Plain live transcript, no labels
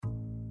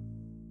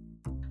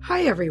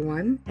Hi,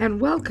 everyone,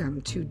 and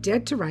welcome to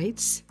Dead to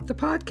Rights, the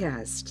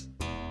podcast.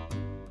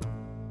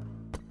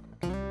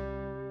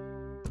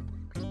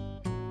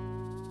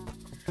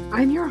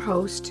 I'm your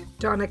host,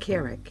 Donna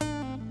Carrick.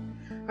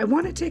 I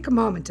want to take a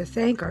moment to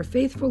thank our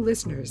faithful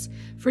listeners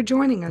for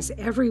joining us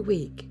every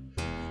week.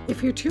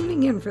 If you're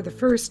tuning in for the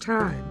first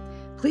time,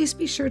 please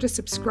be sure to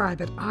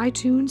subscribe at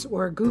iTunes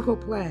or Google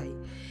Play.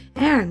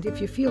 And if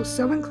you feel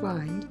so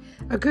inclined,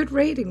 a good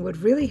rating would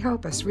really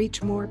help us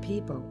reach more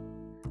people.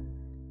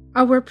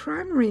 Our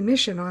primary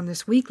mission on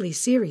this weekly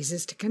series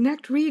is to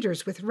connect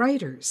readers with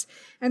writers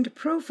and to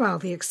profile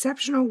the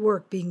exceptional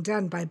work being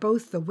done by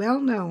both the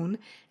well-known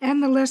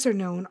and the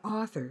lesser-known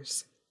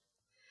authors.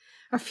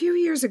 A few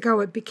years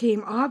ago, it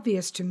became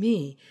obvious to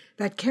me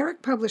that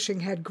Carrick Publishing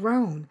had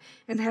grown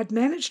and had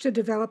managed to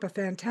develop a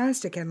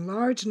fantastic and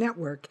large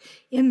network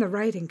in the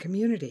writing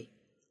community.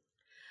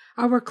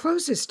 Our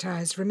closest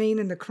ties remain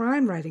in the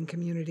crime writing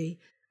community,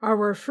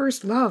 our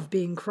first love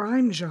being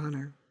crime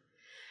genre.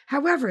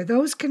 However,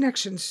 those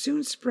connections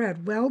soon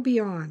spread well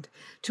beyond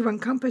to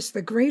encompass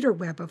the greater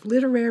web of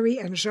literary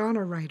and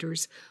genre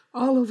writers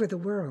all over the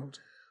world.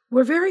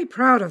 We're very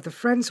proud of the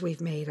friends we've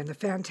made and the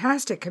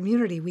fantastic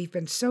community we've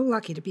been so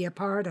lucky to be a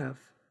part of.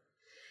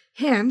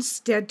 Hence,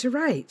 Dead to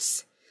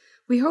Rights.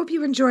 We hope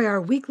you enjoy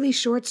our weekly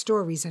short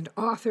stories and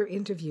author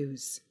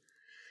interviews.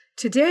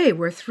 Today,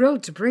 we're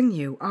thrilled to bring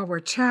you our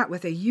chat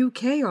with a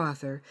UK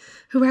author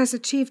who has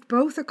achieved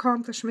both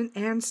accomplishment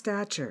and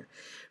stature,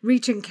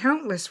 reaching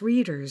countless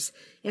readers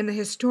in the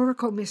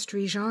historical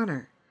mystery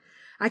genre.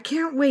 I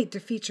can't wait to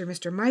feature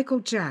Mr. Michael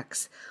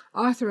Jacks,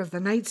 author of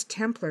the Knights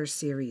Templar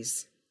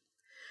series.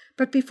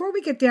 But before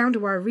we get down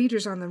to our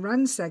Readers on the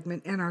Run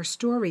segment and our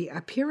story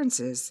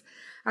Appearances,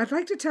 I'd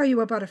like to tell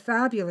you about a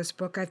fabulous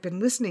book I've been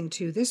listening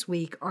to this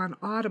week on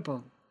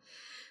Audible.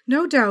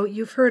 No doubt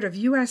you've heard of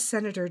U.S.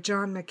 Senator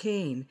John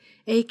McCain,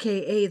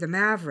 a.k.a. the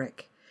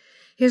Maverick.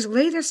 His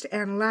latest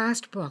and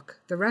last book,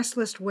 The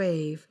Restless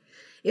Wave,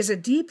 is a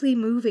deeply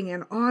moving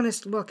and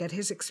honest look at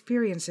his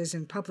experiences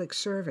in public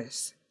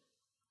service.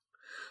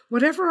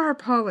 Whatever our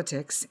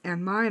politics,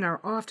 and mine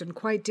are often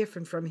quite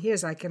different from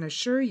his, I can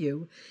assure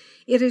you,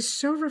 it is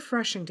so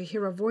refreshing to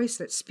hear a voice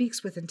that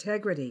speaks with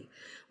integrity,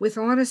 with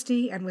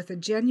honesty, and with a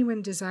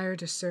genuine desire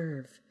to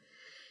serve.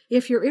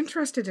 If you're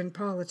interested in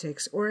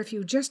politics, or if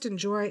you just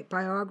enjoy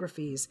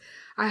biographies,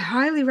 I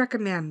highly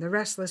recommend The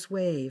Restless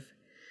Wave.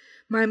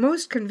 My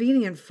most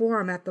convenient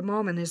form at the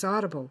moment is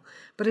Audible,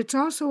 but it's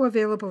also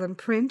available in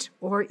print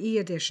or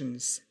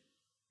e-editions.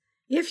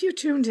 If you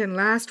tuned in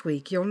last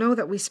week, you'll know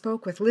that we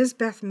spoke with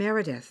Lizbeth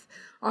Meredith,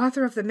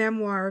 author of the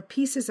memoir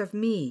Pieces of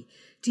Me,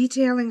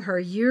 detailing her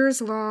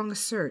years-long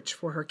search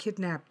for her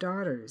kidnapped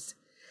daughters.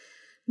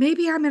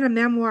 Maybe I'm in a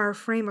memoir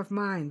frame of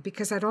mind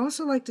because I'd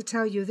also like to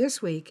tell you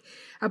this week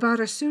about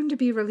a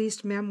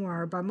soon-to-be-released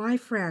memoir by my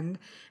friend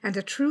and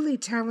a truly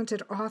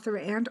talented author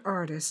and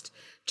artist,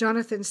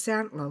 Jonathan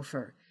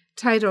Santlofer,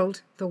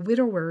 titled The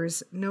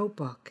Widower's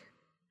Notebook.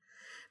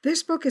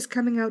 This book is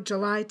coming out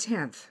July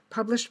 10th,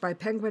 published by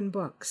Penguin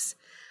Books.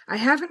 I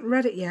haven't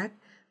read it yet,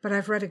 but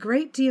I've read a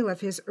great deal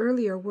of his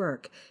earlier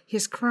work,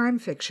 his crime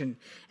fiction,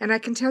 and I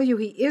can tell you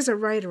he is a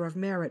writer of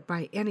merit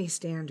by any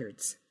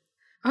standards.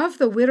 Of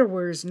The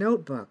Widower's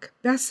Notebook,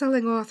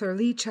 best-selling author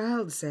Lee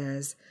Child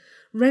says,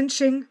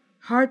 "Wrenching,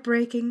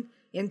 heartbreaking,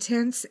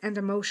 intense, and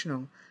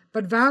emotional,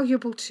 but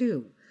valuable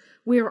too.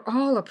 We are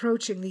all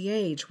approaching the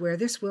age where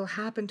this will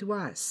happen to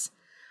us.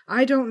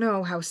 I don't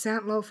know how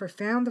Santlofer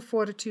found the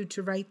fortitude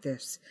to write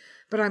this,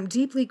 but I'm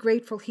deeply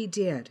grateful he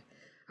did.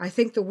 I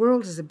think the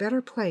world is a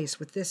better place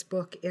with this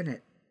book in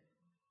it."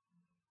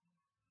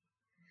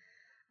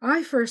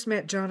 I first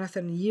met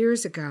Jonathan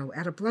years ago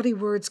at a Bloody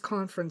Words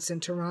conference in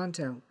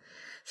Toronto.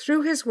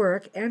 Through his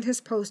work and his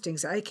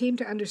postings, I came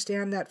to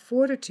understand that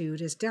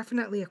fortitude is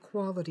definitely a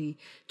quality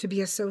to be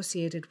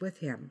associated with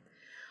him.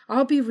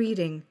 I'll be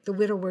reading The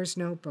Widower's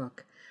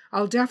Notebook.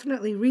 I'll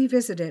definitely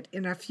revisit it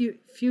in a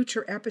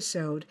future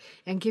episode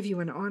and give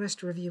you an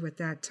honest review at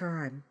that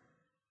time.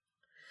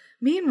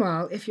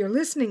 Meanwhile, if you're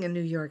listening in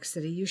New York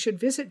City, you should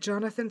visit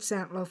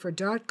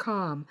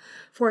jonathansantlofer.com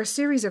for a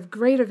series of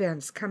great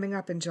events coming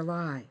up in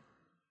July.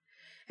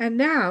 And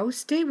now,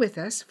 stay with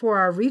us for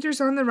our Readers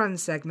on the Run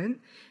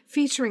segment,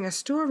 featuring a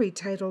story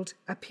titled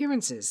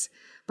Appearances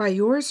by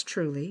yours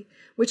truly,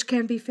 which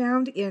can be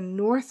found in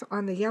North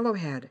on the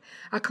Yellowhead,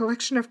 a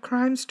collection of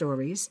crime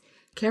stories,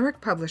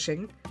 Carrick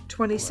Publishing,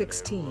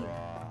 2016.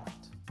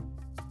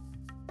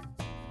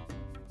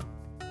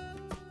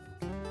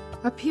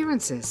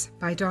 Appearances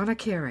by Donna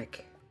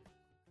Carrick.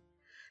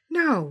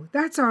 "No,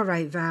 that's all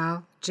right,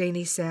 Val,"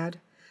 Janie said.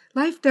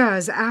 "Life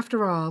does,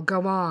 after all,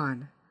 go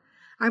on.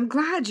 I'm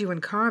glad you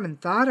and Carmen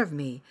thought of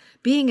me,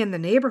 being in the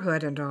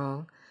neighborhood and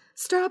all.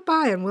 Stop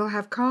by and we'll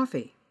have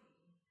coffee."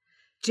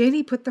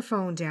 Janie put the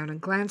phone down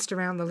and glanced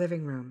around the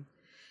living room.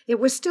 It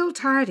was still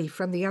tidy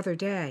from the other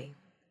day.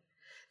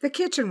 The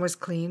kitchen was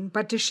clean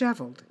but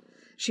disheveled.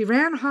 She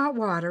ran hot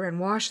water and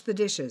washed the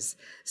dishes,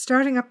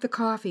 starting up the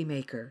coffee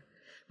maker.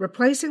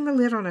 Replacing the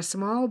lid on a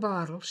small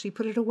bottle, she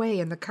put it away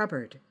in the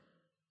cupboard.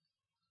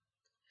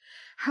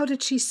 How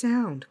did she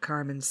sound?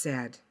 Carmen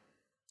said.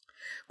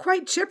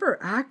 Quite chipper,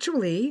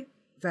 actually,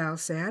 Val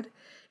said.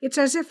 It's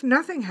as if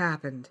nothing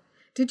happened.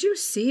 Did you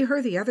see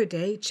her the other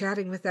day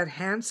chatting with that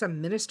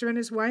handsome minister and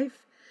his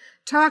wife?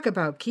 Talk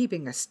about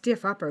keeping a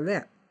stiff upper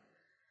lip.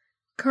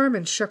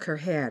 Carmen shook her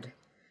head.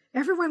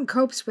 Everyone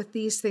copes with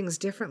these things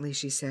differently,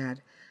 she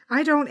said.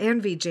 I don't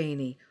envy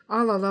Janie,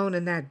 all alone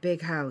in that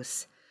big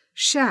house.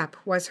 Shep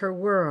was her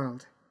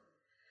world.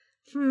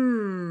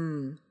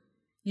 You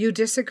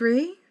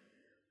disagree?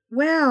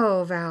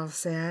 Well, Val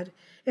said,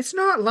 it's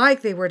not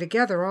like they were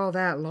together all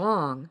that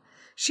long.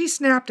 She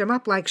snapped him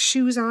up like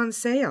shoes on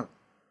sale.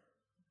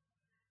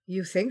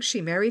 You think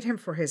she married him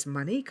for his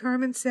money?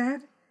 Carmen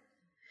said.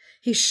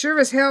 He sure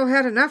as hell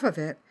had enough of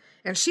it,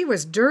 and she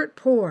was dirt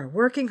poor,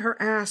 working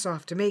her ass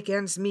off to make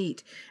ends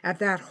meet at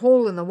that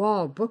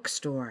hole-in-the-wall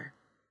bookstore.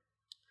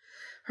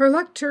 Her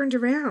luck turned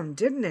around,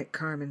 didn't it?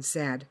 Carmen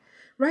said.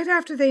 Right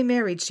after they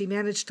married, she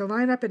managed to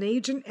line up an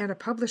agent and a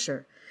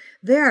publisher,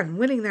 then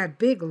winning that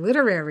big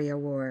literary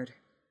award.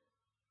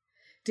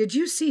 Did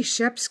you see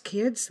Shep's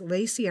kids,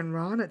 Lacey and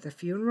Ron, at the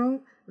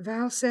funeral?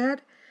 Val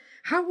said.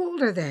 How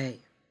old are they?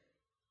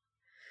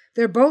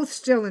 They're both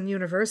still in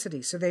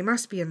university, so they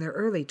must be in their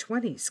early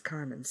 20s,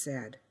 Carmen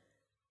said.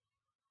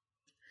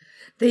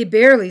 They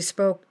barely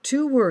spoke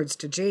 2 words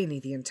to Janie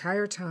the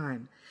entire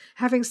time.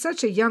 Having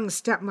such a young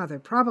stepmother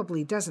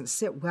probably doesn't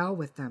sit well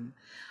with them.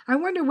 I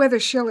wonder whether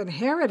she'll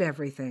inherit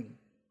everything.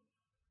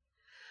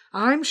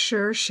 I'm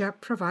sure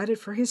Shep provided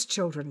for his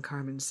children,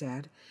 Carmen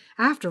said.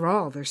 After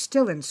all, they're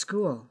still in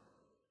school.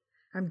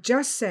 I'm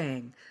just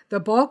saying, the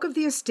bulk of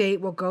the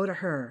estate will go to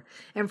her,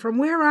 and from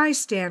where I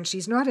stand,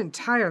 she's not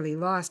entirely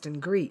lost in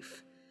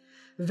grief.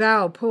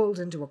 Val pulled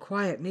into a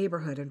quiet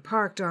neighborhood and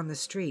parked on the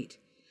street.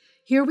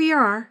 Here we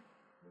are.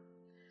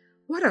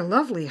 What a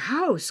lovely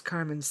house,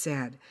 Carmen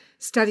said,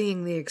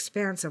 studying the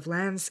expanse of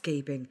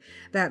landscaping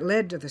that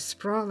led to the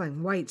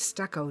sprawling white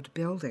stuccoed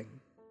building.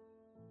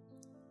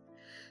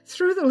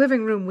 Through the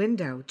living room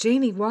window,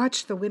 Janie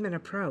watched the women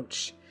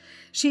approach.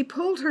 She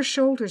pulled her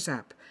shoulders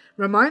up,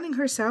 reminding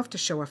herself to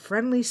show a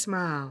friendly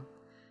smile.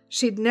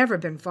 She'd never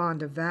been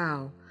fond of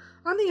Val.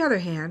 On the other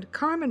hand,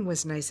 Carmen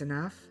was nice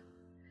enough.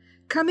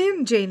 Come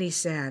in, Janie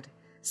said.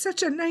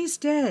 Such a nice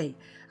day.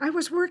 I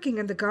was working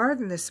in the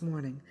garden this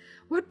morning.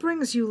 What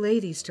brings you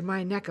ladies to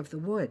my neck of the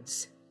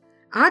woods?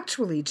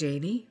 Actually,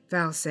 Janie,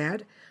 Val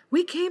said,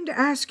 we came to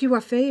ask you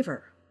a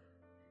favor.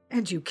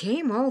 And you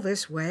came all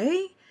this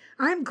way?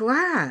 I'm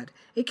glad.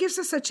 It gives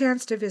us a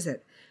chance to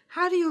visit.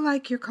 How do you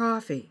like your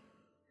coffee?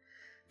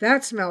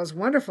 That smells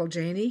wonderful,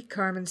 Janie,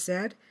 Carmen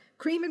said.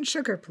 Cream and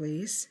sugar,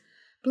 please.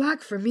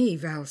 Black for me,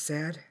 Val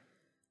said.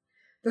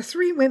 The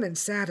 3 women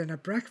sat in a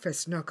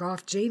breakfast nook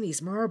off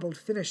Janie's marbled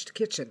finished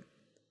kitchen.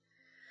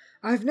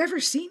 I've never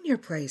seen your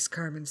place,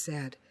 Carmen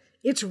said.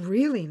 It's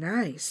really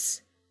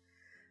nice.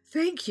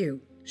 Thank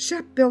you.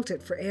 Shep built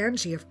it for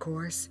Angie, of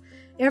course.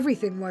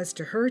 Everything was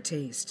to her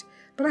taste,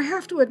 but I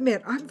have to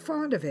admit I'm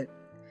fond of it.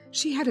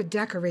 She had a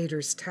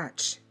decorator's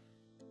touch.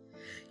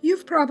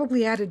 You've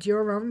probably added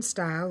your own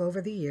style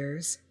over the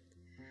years.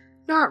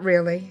 Not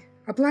really.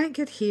 A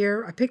blanket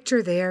here, a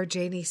picture there,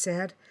 Janie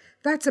said.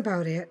 That's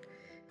about it.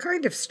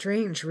 Kind of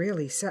strange,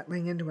 really,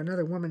 settling into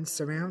another woman's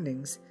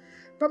surroundings.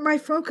 But my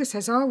focus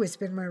has always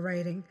been my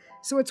writing,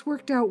 so it's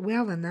worked out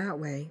well in that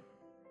way.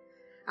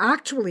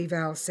 Actually,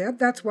 Val said,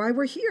 that's why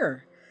we're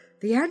here.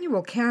 The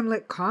annual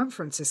CanLit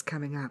conference is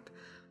coming up.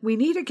 We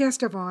need a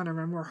guest of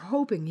honor, and we're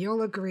hoping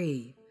you'll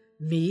agree.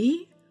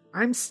 Me?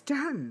 I'm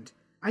stunned.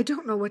 I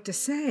don't know what to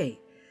say.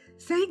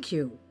 Thank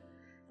you.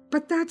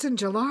 But that's in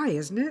July,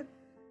 isn't it?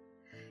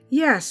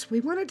 Yes, we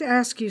wanted to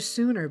ask you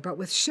sooner, but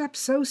with Shep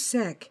so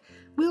sick,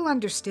 we'll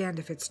understand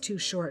if it's too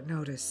short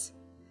notice.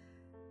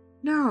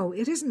 No,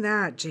 it isn't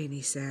that,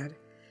 Janie said.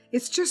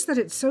 It's just that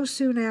it's so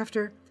soon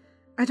after.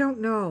 I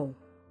don't know.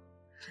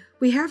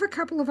 We have a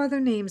couple of other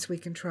names we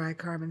can try,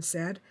 Carmen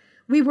said.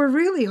 We were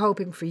really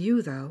hoping for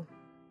you, though.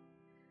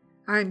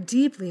 I'm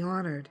deeply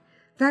honored.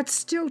 That's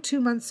still 2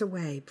 months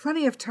away,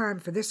 plenty of time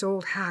for this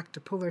old hack to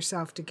pull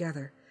herself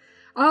together.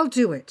 I'll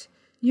do it.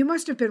 You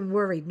must have been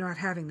worried not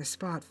having the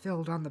spot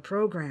filled on the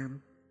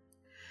program.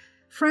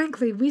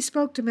 Frankly, we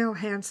spoke to Mel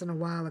Hansen a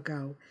while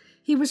ago.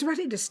 He was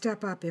ready to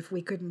step up if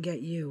we couldn't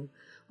get you.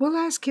 We'll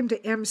ask him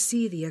to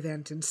MC the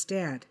event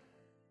instead.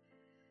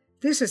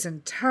 This is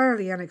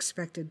entirely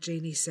unexpected,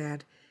 Janie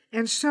said,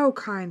 and so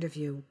kind of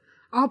you.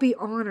 I'll be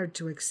honored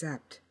to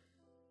accept.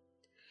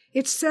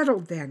 It's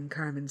settled then,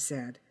 Carmen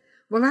said.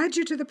 We'll add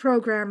you to the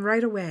program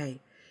right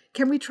away.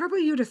 Can we trouble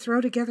you to throw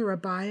together a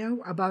bio,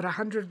 about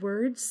 100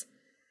 words?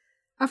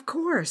 Of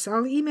course,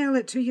 I'll email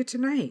it to you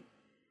tonight.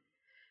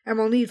 And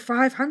we'll need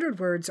 500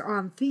 words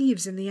on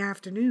thieves in the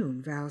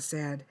afternoon, Val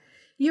said.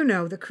 You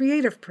know, the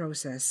creative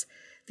process,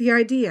 the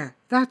idea,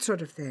 that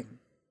sort of thing.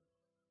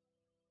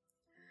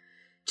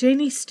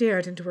 Janie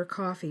stared into her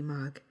coffee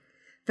mug.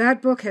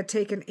 That book had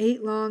taken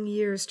 8 long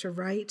years to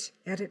write,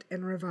 edit,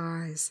 and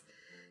revise.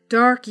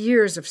 Dark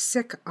years of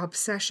sick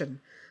obsession,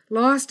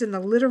 lost in the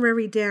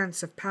literary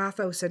dance of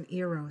pathos and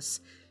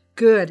eros,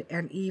 good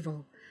and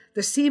evil,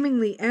 the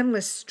seemingly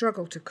endless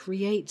struggle to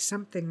create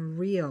something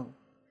real.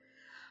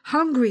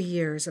 Hungry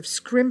years of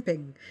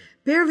scrimping,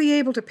 barely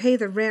able to pay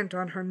the rent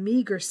on her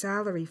meager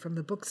salary from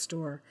the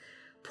bookstore,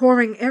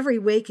 pouring every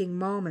waking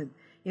moment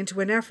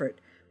into an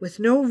effort with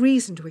no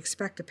reason to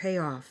expect a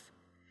payoff.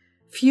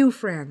 Few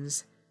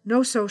friends,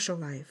 no social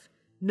life,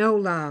 no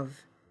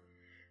love.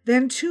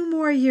 Then 2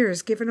 more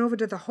years given over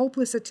to the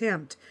hopeless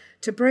attempt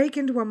to break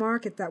into a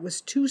market that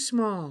was too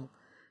small,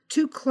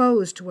 too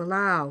closed to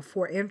allow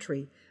for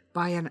entry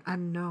by an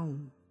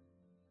unknown.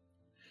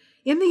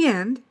 In the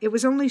end, it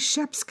was only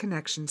Shep's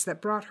connections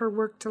that brought her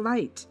work to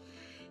light.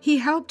 He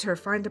helped her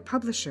find a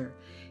publisher.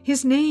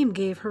 His name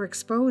gave her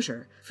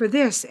exposure. For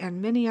this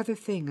and many other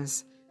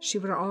things, she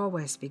would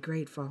always be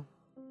grateful.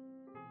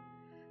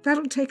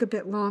 "That'll take a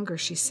bit longer,"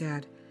 she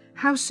said.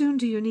 "How soon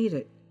do you need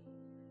it?"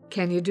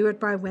 "Can you do it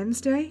by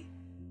Wednesday?"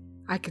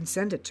 "I can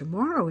send it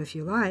tomorrow if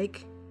you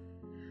like."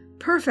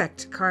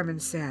 "Perfect," Carmen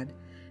said.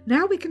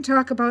 "Now we can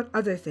talk about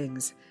other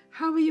things.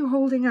 How are you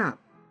holding up?"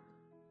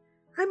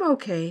 "I'm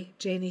okay,"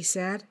 Janie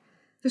said.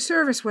 "The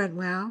service went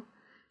well.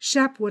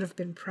 Shep would have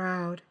been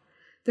proud.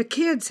 The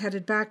kids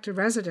headed back to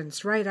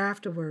residence right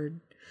afterward.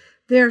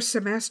 Their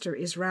semester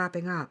is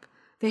wrapping up.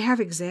 They have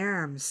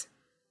exams."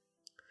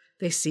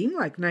 "They seem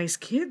like nice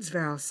kids,"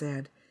 Val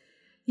said.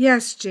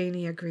 "Yes,"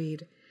 Janie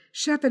agreed.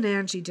 "Shep and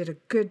Angie did a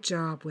good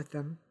job with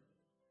them."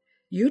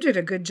 "You did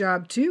a good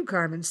job too,"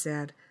 Carmen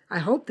said. "I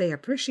hope they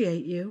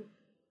appreciate you."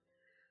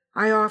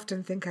 "I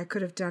often think I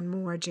could have done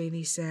more,"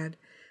 Janie said.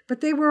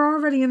 "But they were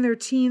already in their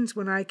teens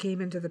when I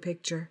came into the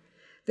picture.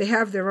 They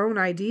have their own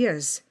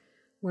ideas.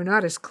 We're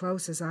not as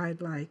close as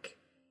I'd like."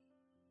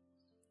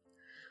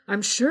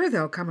 "I'm sure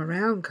they'll come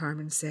around,"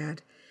 Carmen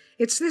said.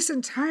 "It's this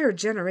entire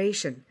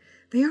generation.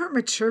 They aren't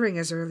maturing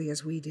as early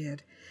as we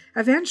did.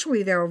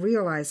 Eventually they'll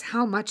realize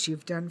how much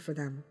you've done for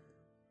them."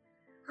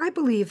 "I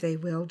believe they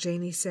will,"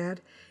 Janie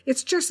said.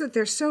 "It's just that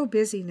they're so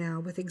busy now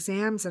with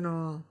exams and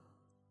all."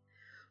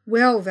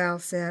 "Well," Val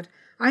said,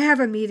 "I have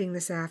a meeting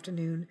this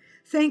afternoon.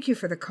 Thank you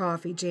for the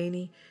coffee,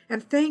 Janie,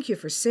 and thank you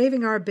for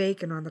saving our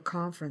bacon on the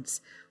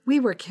conference. We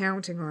were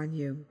counting on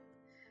you."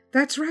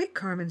 "That's right,"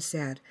 Carmen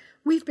said.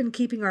 "We've been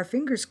keeping our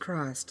fingers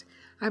crossed.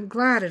 I'm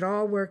glad it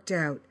all worked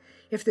out.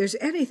 If there's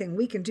anything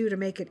we can do to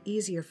make it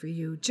easier for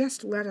you,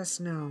 just let us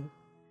know."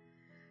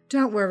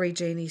 "Don't worry,"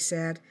 Janie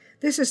said.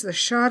 "This is the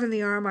shot in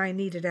the arm I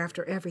needed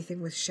after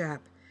everything with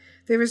Shep.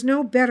 There is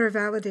no better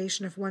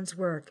validation of one's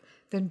work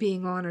than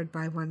being honored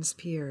by one's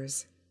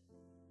peers."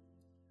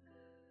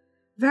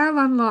 Val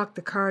unlocked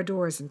the car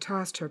doors and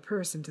tossed her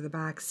purse into the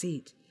back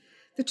seat.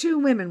 The 2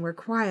 women were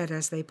quiet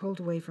as they pulled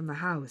away from the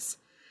house.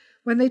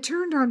 When they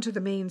turned onto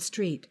the main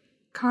street,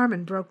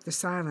 Carmen broke the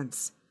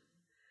silence.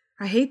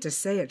 "I hate to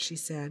say it," she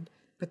said,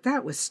 "but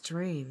that was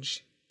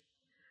strange."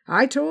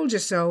 "I told you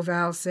so,"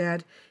 Val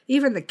said.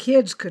 "Even the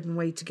kids couldn't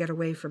wait to get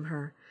away from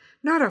her.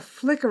 Not a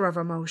flicker of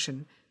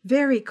emotion.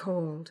 Very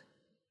cold."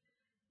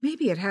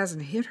 "Maybe it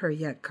hasn't hit her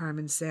yet,"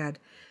 Carmen said.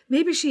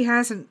 "Maybe she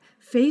hasn't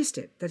faced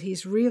it, that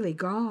he's really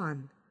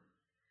gone."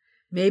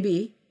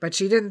 "Maybe, but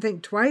she didn't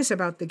think twice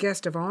about the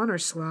guest of honor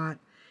slot.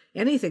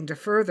 Anything to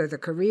further the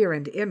career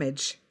and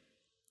image."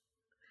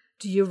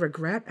 "Do you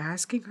regret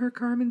asking her?"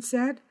 Carmen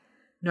said.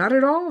 "Not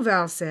at all,"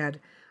 Val said.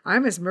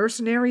 "I'm as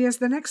mercenary as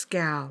the next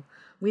gal.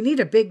 We need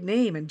a big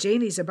name, and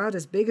Janie's about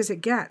as big as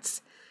it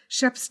gets.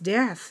 Shep's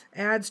death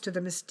adds to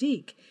the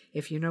mystique,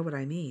 if you know what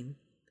I mean."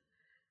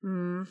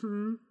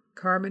 "Mm-hmm,"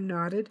 Carmen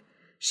nodded.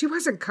 She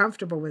wasn't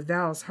comfortable with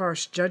Val's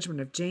harsh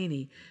judgment of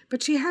Janie,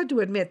 but she had to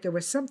admit there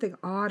was something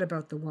odd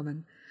about the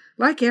woman.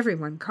 Like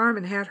everyone,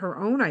 Carmen had her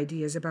own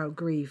ideas about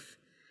grief.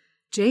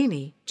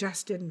 Janie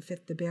just didn't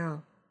fit the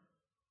bill.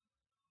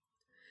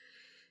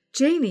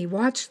 Janie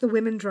watched the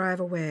women drive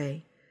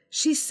away.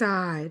 She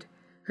sighed.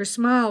 Her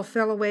smile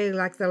fell away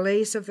like the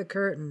lace of the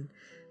curtain,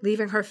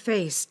 leaving her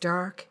face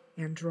dark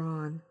and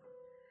drawn.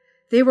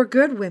 They were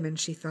good women,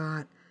 she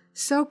thought,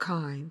 so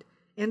kind,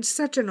 and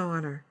such an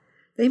honor.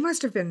 They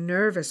must have been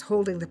nervous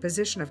holding the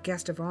position of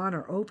guest of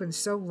honor open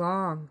so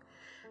long.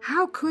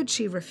 How could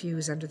she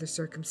refuse under the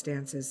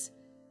circumstances?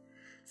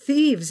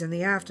 Thieves in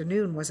the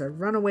Afternoon was a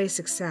runaway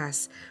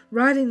success,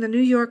 riding the New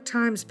York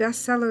Times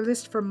bestseller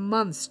list for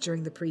months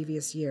during the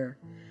previous year.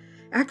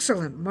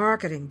 Excellent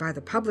marketing by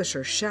the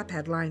publisher Shep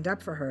had lined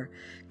up for her,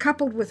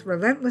 coupled with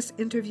relentless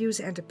interviews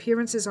and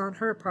appearances on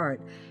her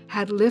part,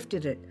 had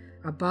lifted it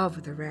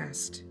above the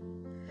rest.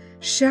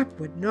 Shep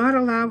would not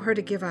allow her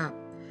to give up.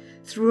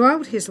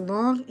 Throughout his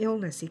long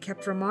illness, he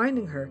kept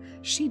reminding her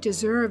she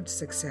deserved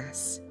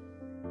success.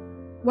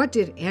 What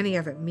did any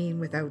of it mean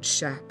without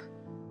Shep?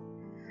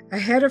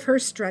 Ahead of her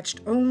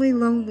stretched only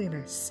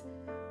loneliness,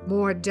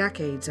 more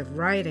decades of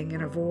writing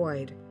in a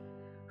void.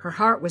 Her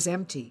heart was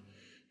empty,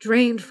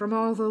 drained from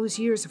all those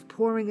years of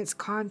pouring its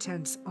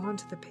contents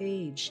onto the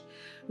page,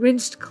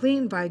 rinsed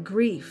clean by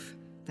grief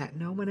that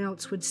no one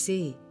else would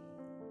see.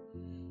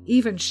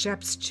 Even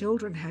Shep's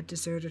children had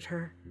deserted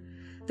her.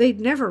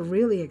 They'd never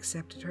really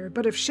accepted her,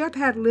 but if Shep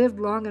had lived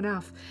long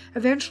enough,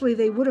 eventually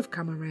they would have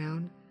come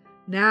around.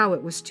 Now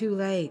it was too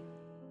late.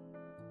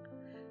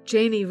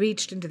 Janie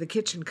reached into the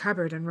kitchen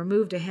cupboard and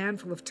removed a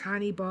handful of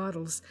tiny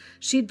bottles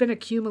she'd been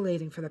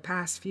accumulating for the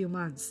past few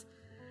months.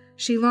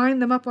 She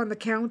lined them up on the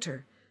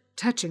counter,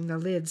 touching the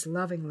lids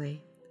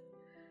lovingly.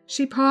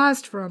 She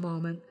paused for a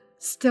moment,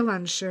 still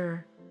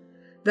unsure.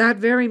 That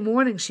very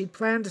morning she'd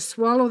planned to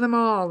swallow them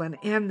all and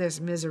end this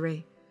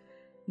misery.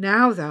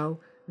 Now, though,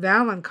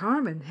 Val and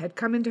Carmen had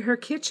come into her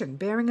kitchen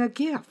bearing a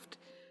gift,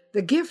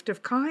 the gift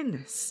of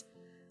kindness,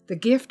 the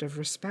gift of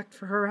respect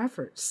for her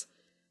efforts,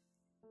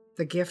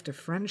 the gift of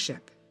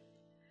friendship.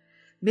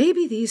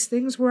 Maybe these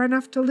things were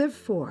enough to live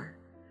for.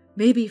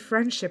 Maybe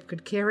friendship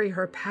could carry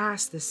her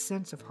past this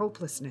sense of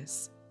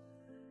hopelessness.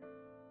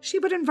 She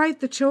would invite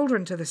the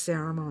children to the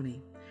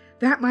ceremony.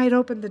 That might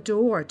open the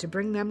door to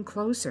bring them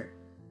closer.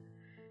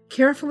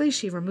 Carefully,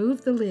 she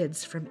removed the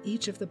lids from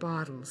each of the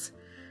bottles.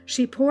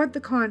 She poured the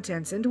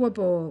contents into a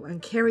bowl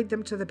and carried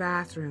them to the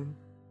bathroom.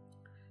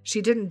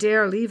 She didn't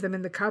dare leave them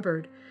in the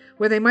cupboard,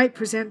 where they might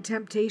present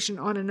temptation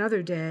on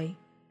another day.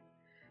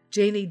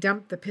 Janie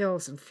dumped the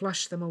pills and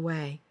flushed them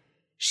away.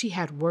 She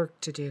had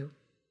work to do.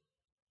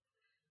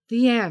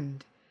 The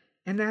end,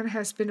 and that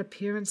has been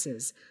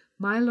appearances,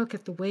 my look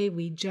at the way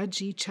we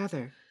judge each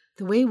other,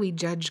 the way we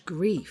judge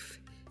grief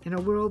in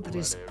a world that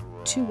is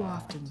too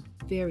often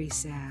very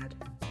sad.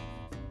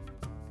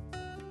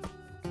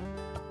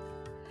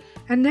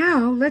 And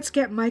now, let's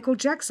get Michael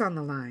Jex on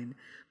the line.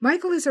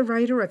 Michael is a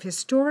writer of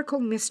historical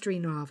mystery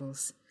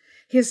novels.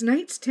 His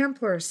Knights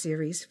Templar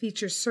series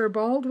features Sir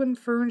Baldwin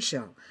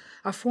Fernshill,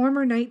 a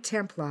former Knight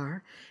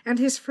Templar, and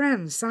his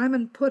friend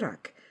Simon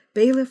Puddock,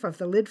 bailiff of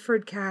the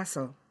Lidford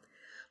Castle.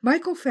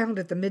 Michael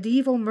founded the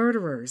Medieval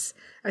Murderers,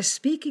 a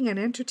speaking and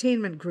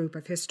entertainment group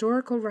of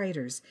historical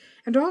writers,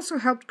 and also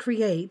helped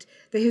create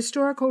the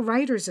Historical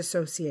Writers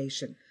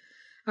Association.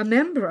 A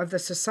member of the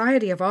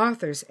Society of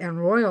Authors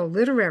and Royal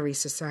Literary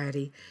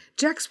Society,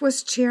 Jex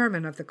was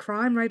chairman of the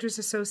Crime Writers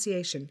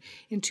Association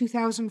in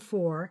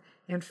 2004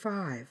 and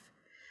 5.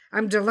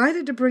 I'm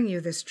delighted to bring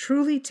you this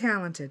truly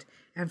talented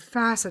and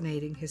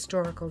fascinating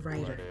historical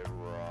writer.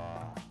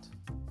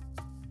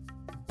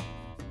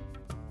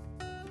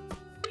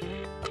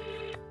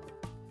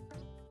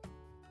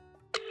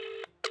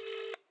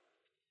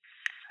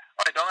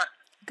 Hi, Donna.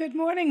 Good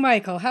morning,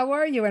 Michael. How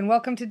are you? And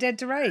welcome to Dead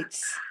to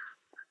Rights.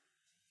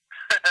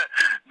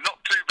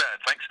 Not too bad,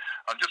 thanks.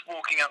 I'm just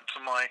walking up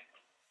to my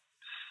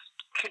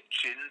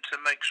kitchen to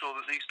make sure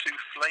that these two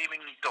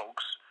flaming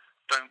dogs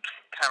don't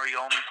carry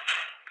on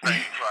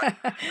playing. Right.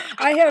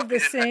 I have the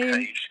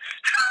same.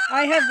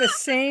 I have the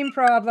same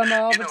problem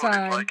all the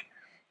time. Like.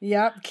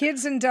 Yep,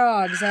 kids and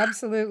dogs,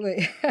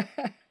 absolutely. Yeah.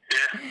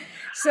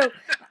 So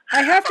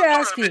I have to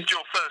ask you. I missed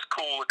your first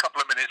call a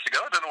couple of minutes ago.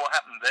 I don't know what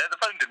happened there. The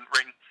phone didn't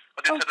ring.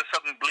 I just had a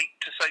sudden bleep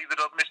to say that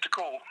I'd missed a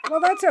call. Well,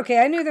 that's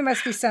okay. I knew there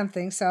must be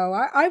something, so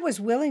I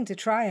was willing to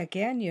try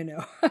again, you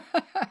know.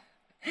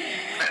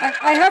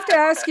 I have to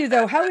ask you,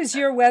 though, how is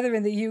your weather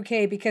in the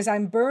UK? Because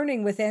I'm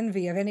burning with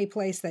envy of any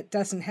place that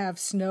doesn't have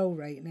snow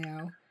right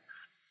now.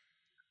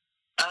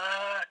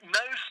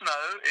 No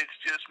snow. It's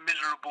just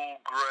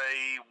miserable,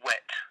 grey,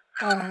 wet.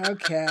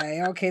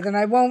 Okay. Then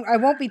I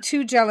won't be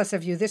too jealous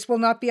of you. This will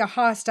not be a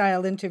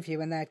hostile interview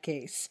in that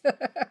case.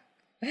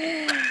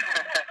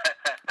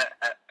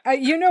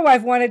 You know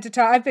I've wanted to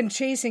talk. I've been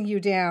chasing you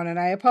down, and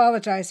I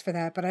apologize for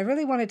that, but I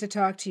really wanted to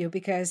talk to you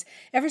because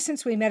ever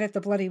since we met at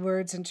the Bloody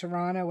Words in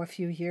Toronto a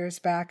few years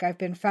back, I've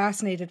been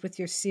fascinated with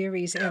your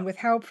series and with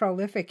how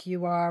prolific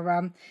you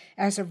are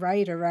as a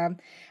writer.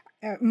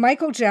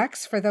 Michael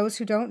Jex, for those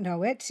who don't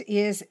know it,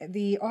 is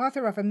the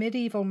author of a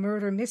medieval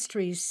murder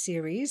mysteries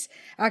series.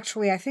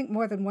 Actually, I think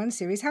more than one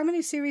series. How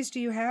many series do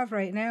you have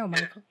right now,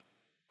 Michael?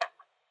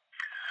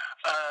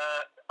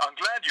 I'm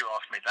glad you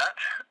asked me that.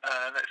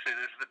 Let's see,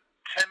 there's the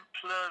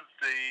Templar,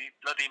 the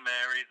Bloody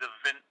Mary, the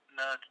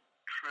Vintner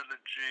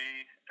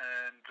trilogy,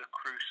 and the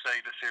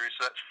Crusader series.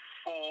 So that's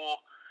 4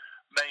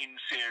 main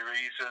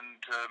series, and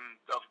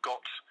I've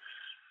got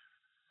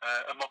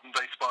a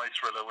modern-day spy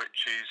thriller,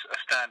 which is a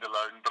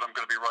standalone, but I'm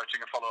going to be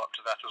writing a follow-up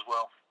to that as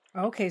well.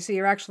 Okay, so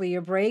you're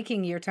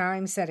breaking your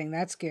time setting.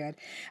 That's good.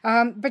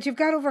 But you've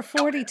got over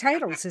 40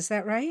 titles, is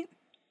that right?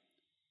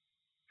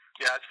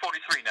 Yeah, it's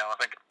 43 now, I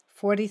think.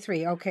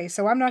 43. Okay,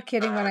 so I'm not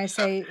kidding when I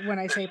say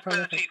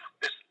prolific.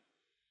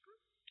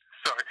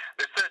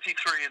 There's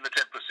 33 in the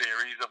Templar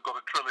series. I've got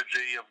a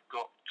trilogy. I've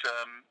got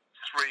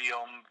 3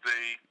 on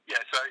the...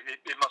 Yeah, so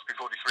it must be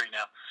 43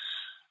 now.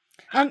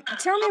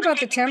 Tell me about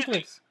the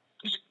Templars.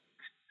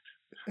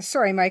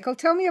 Sorry, Michael.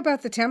 Tell me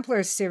about the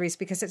Templars series,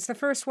 because it's the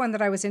first one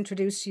that I was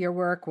introduced to your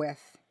work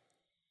with.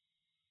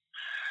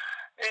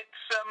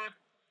 It's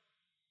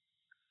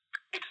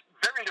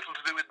very little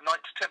to do with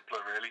Knights Templar,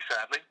 really,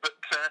 sadly. But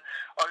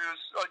I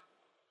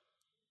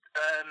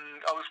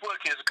was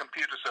working as a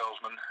computer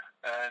salesman,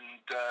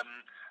 and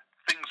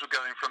things were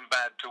going from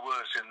bad to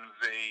worse in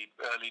the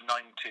early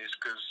 90s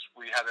because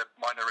we had a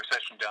minor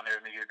recession down here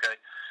in the UK.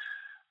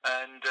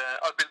 And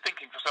I've been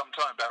thinking for some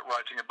time about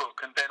writing a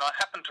book, and then I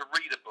happened to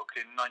read a book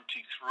in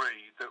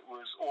 93 that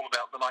was all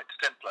about the Knights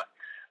Templar.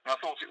 And I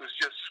thought it was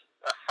just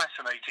a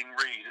fascinating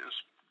read. It was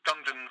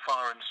Dungeon,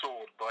 Fire and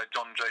Sword by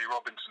John J.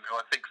 Robinson, who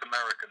I think is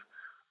American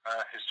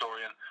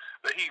historian.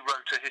 But he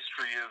wrote a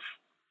history of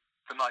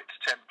the Knights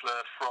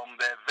Templar from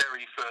their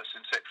very first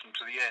inception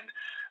to the end.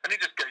 And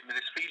he just gave me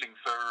this feeling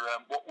for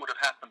what would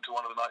have happened to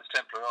one of the Knights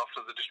Templar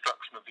after the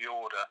destruction of the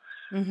Order.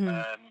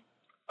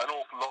 An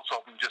awful lot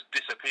of them just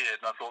disappeared,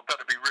 and I thought that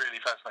would be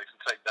really fascinating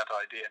to take that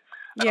idea.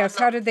 And yes,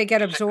 how did they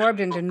get absorbed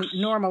into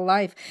normal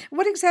life?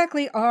 What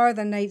exactly are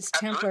the Knights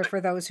Templar,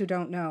 for those who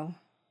don't know?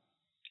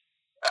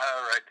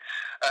 Right.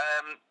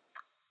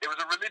 It was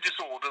a religious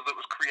order that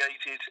was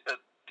created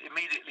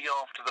immediately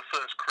after the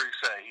First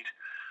Crusade,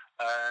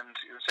 and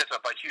it was set up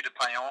by Hugh de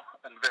Payan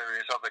and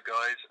various other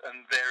guys,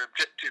 and their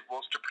objective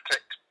was to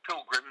protect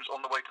pilgrims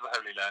on the way to the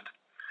Holy Land.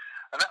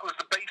 And that was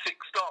the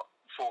basic start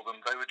for them.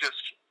 They were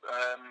just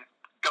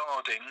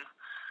guarding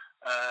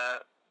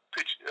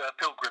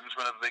pilgrims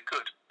whenever they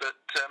could. But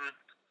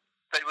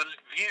they were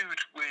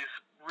viewed with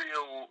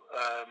real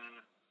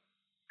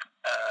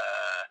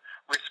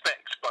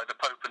respect by the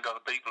Pope and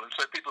other people, and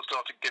so people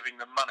started giving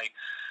them money.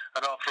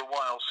 And after a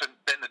while, St.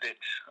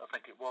 Benedict, I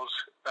think it was,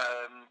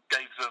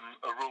 gave them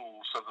a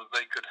rule so that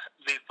they could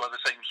live by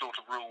the same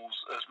sort of rules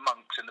as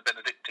monks in the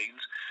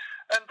Benedictines.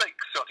 And they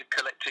started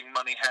collecting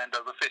money hand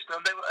over fist.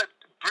 And they were a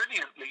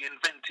brilliantly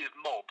inventive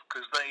mob,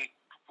 because they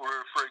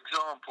were, for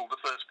example, the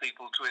first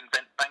people to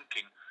invent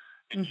banking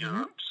in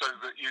Europe, so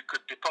that you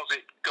could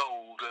deposit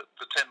gold at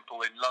the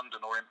temple in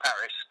London or in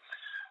Paris,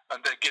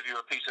 and they'd give you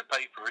a piece of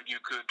paper, and you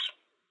could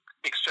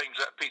exchange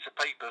that piece of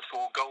paper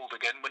for gold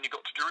again when you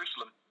got to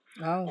Jerusalem.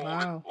 Oh,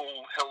 wow.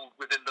 All held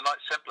within the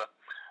Knights Templar.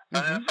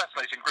 A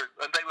fascinating group.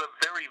 And they were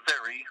very,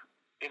 very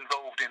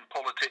involved in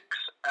politics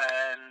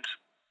and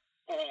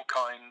all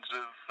kinds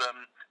of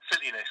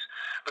silliness.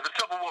 But the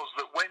trouble was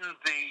that when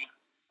the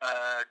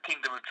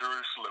Kingdom of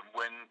Jerusalem,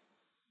 when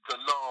the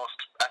last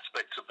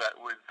aspects of that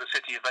with the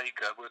city of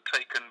Acre were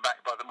taken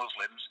back by the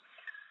Muslims,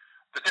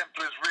 the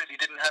Templars really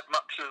didn't have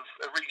much of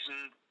a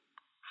reason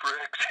for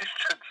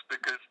existence,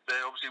 because they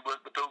obviously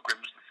weren't the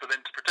pilgrims for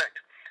them to protect.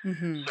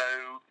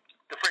 So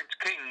the French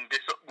king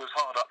was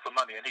hard up for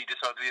money, and he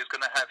decided he was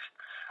going to have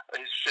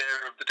his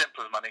share of the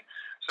Templars' money.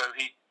 So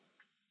he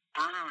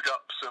brewed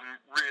up some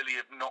really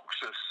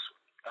obnoxious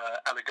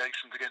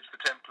allegations against the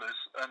Templars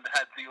and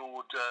had the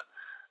order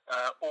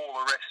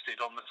all arrested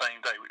on the same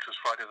day, which was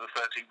Friday the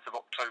 13th of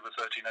October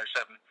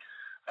 1307,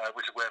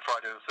 which is where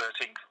Friday the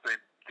 13th,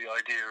 the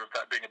idea of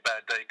that being a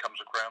bad day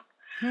comes around.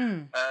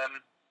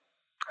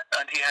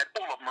 And he had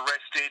all of them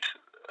arrested.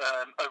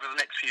 Over the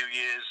next few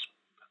years,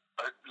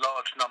 a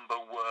large number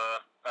were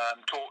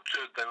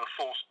tortured. They were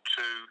forced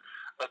to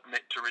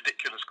admit to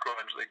ridiculous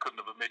crimes they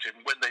couldn't have admitted.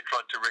 And when they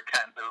tried to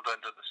recant, they were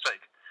burned at the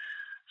stake.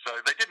 So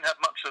they didn't have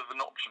much of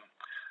an option.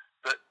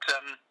 But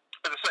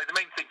as I say, the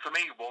main thing for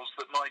me was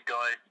that my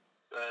guy,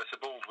 Sir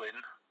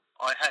Baldwin,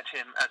 I had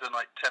him as a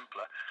Knight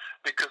Templar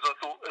because I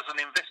thought, as an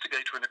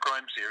investigator in a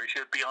crime series, he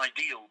would be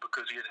ideal,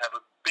 because he'd have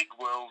a big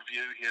world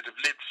view. He'd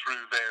have lived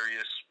through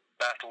various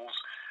battles.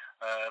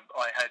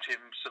 I had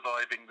him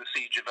surviving the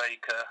Siege of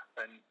Acre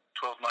in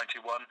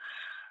 1291.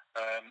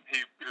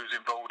 He was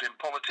involved in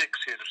politics.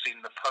 He'd have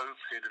seen the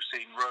Pope. He'd have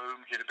seen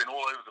Rome. He'd have been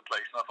all over the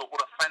place. And I thought,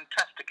 what a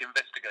fantastic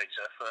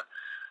investigator for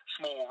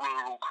small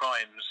rural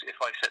crimes if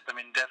I set them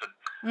in Devon.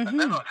 And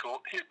then I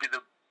thought he'd be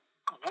the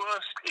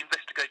worst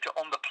investigator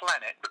on the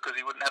planet, because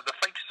he wouldn't have the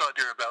faintest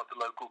idea about the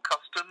local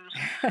customs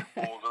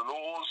or the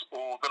laws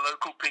or the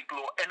local people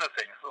or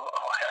anything. Oh,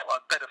 hell,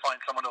 I'd better find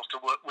someone else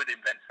to work with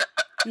him then.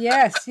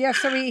 Yes.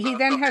 So he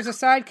then has a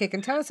sidekick.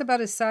 And tell us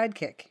about his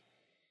sidekick.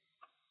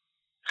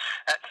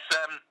 That's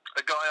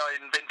a guy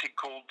I invented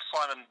called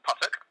Simon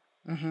Puttock.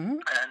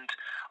 And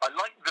I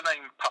like the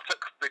name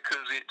Puttock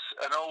because it's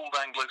an old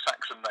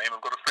Anglo-Saxon name.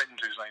 I've got a friend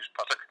whose name's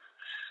Puttock.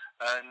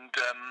 And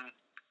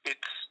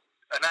it's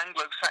an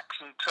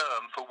Anglo-Saxon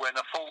term for when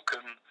a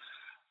falcon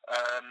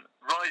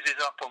rises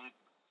up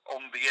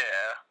on the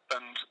air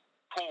and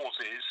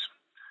pauses,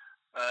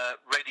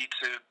 ready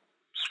to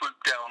swoop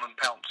down and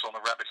pounce on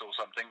a rabbit or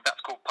something.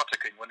 That's called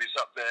puttocking, when it's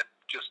up there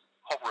just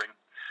hovering.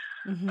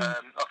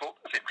 I thought,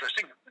 that's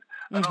interesting.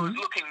 And I was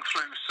looking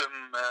through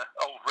some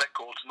old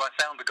records, and I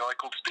found a guy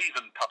called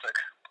Stephen Puttock.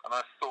 And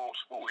I thought,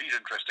 oh, he's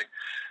interesting,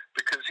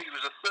 because he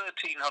was a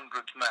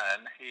 1300s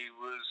man. He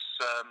was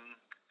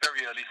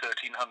very early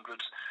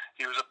 1300s.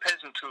 He was a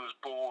peasant who was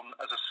born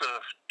as a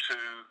serf to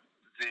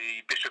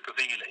the Bishop of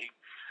Ely.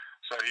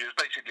 So he was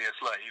basically a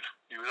slave.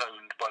 He was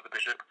owned by the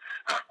bishop.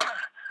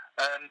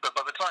 But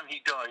by the time he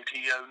died,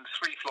 he owned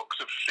 3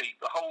 flocks of sheep,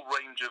 a whole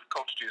range of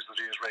cottages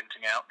that he was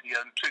renting out. He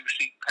owned 2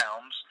 sheep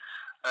pounds,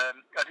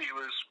 and he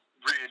was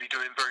really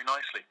doing very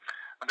nicely.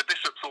 And the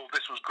bishop thought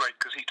this was great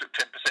because he took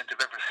 10% of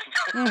everything.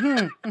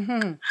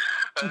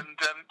 And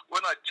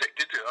when I checked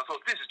into it, I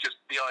thought this is just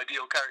the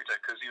ideal character,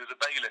 because he was a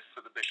bailiff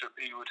for the bishop.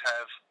 He would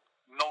have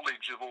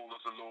knowledge of all of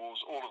the laws,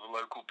 all of the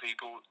local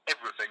people,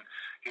 everything.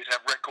 He'd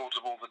have records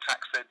of all the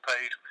tax they'd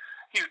paid.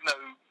 He would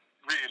know,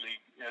 really,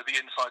 the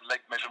inside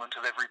leg measurement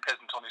of every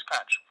peasant on his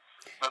patch.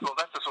 And I thought,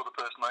 that's the sort of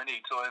person I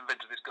need. So I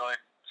invented this guy,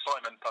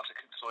 Simon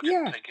Puttigan, so I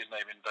Yeah. didn't take his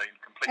name in vain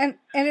completely.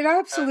 And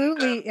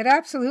it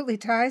absolutely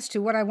ties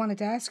to what I wanted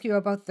to ask you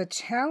about the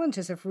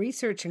challenges of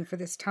researching for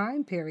this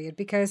time period,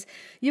 because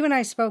you and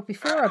I spoke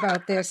before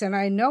about this, and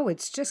I know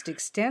it's just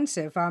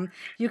extensive.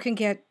 You can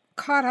get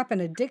caught up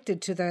and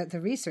addicted to the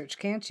research,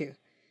 can't you?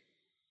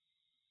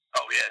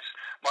 Oh, yes.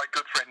 My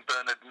good friend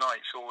Bernard Knight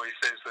always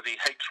says that he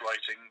hates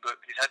writing, but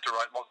he's had to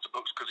write monster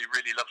books because he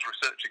really loves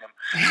researching them.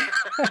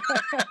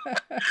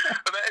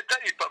 And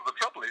that is part of the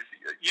trouble is,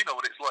 you know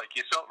what it's like.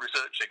 You start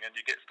researching and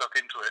you get stuck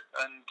into it,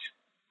 and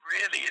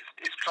really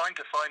it's trying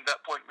to find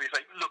that point where you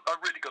say, look,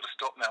 I've really got to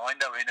stop now. I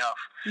know enough.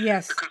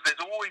 Yes. Because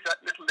there's always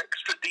that little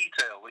extra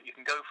detail that you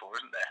can go for,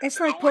 isn't there? It's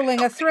There's like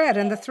pulling a thread,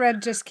 more. and the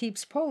thread just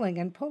keeps pulling,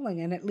 and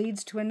it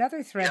leads to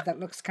another thread that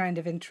looks kind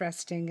of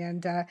interesting.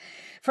 And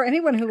for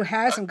anyone who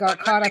hasn't got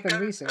caught up in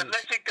research.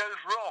 Unless it goes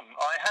wrong.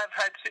 I have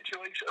had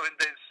situations, I mean,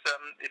 there's,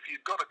 if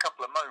you've got a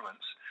couple of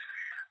moments,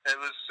 there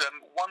was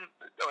one,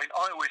 I mean,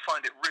 I always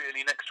find it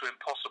really next to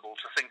impossible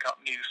to think up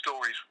new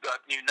stories,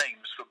 new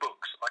names for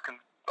books. I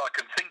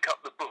can think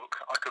up the book,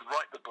 I can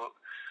write the book,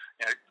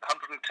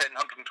 110,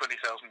 120,000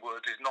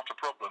 words is not a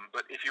problem,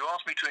 but if you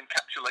ask me to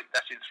encapsulate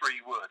that in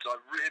 3 words, I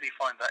really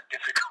find that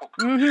difficult.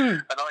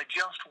 Mm-hmm. And I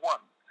just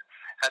once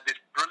had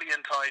this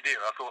brilliant idea.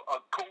 I thought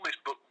I'd call this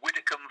book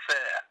Widdicombe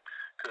Fair,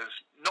 because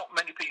not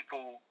many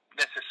people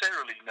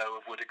necessarily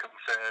know of Widdicombe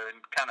Fair in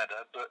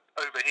Canada, but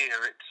over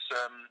here it's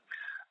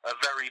a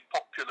very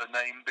popular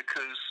name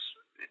because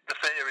the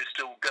fair is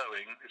still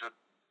going. It's a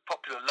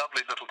popular,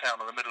 lovely little town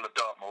in the middle of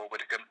Dartmoor,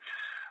 Widdicombe,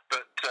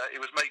 but it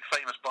was made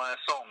famous by a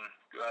song,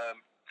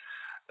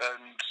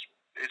 and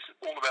it's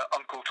all about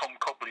Uncle Tom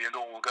Cobley and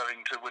all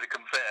going to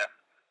Widdicombe Fair.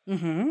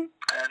 Mm-hmm.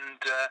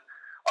 And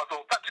I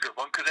thought, that's a good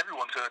one, because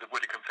everyone's heard of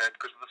Widdicombe Fair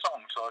because of the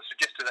song. So I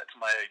suggested that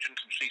to my agent,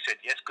 and she said,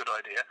 yes, good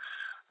idea.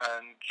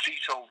 And she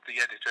told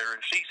the editor, and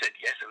she said,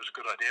 yes, it was a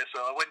good idea.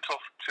 So I went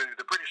off to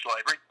the British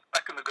Library,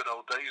 back in the good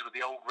old days with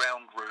the old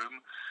round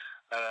room,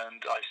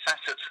 and I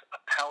sat at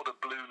a powder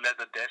blue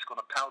leather desk on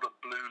a powder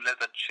blue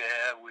leather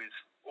chair with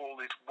all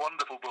these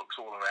wonderful books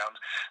all around,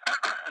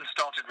 and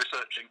started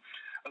researching.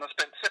 And I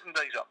spent 7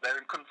 days up there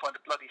and couldn't find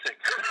a bloody thing.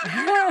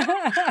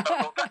 I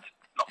thought, that's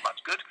not much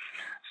good.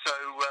 So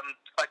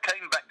I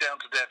came back down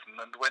to Devon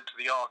and went to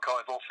the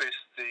archive office,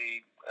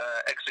 the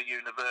Exeter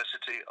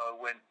University. I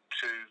went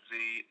to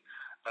the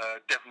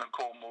Devon and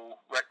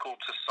Cornwall Record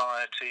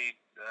Society,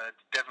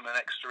 Devon and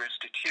Exeter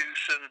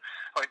Institution.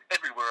 I mean,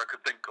 everywhere I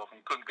could think of,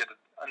 and couldn't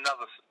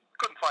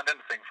find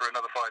anything for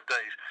another 5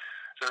 days.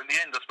 So in the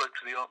end, I spoke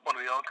to one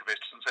of the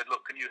archivists and said,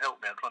 look, can you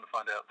help me? I'm trying to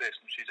find out this.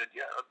 And she said,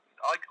 yeah,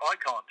 I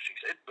can't, she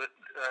said, but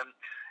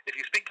if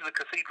you speak to the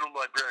cathedral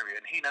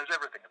librarian, he knows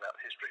everything about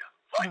history.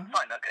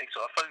 Fine, okay.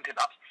 So I phoned him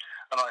up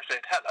and I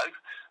said, hello,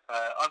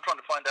 I'm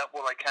trying to find out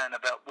what I can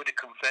about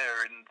Widdicombe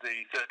Fair in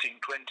the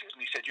 1320s.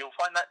 And he said, you'll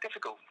find that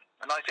difficult.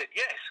 And I said,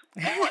 yes,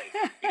 why?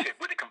 He said,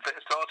 Widdicombe Fair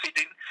started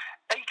in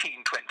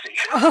 1820.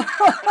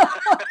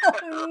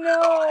 Oh,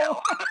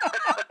 no.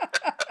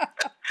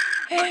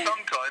 So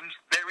sometimes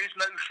there is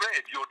no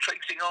thread. You're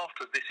chasing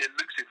after this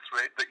elusive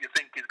thread that you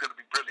think is going to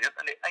be brilliant,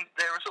 and it ain't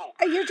there at all.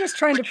 You're just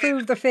trying to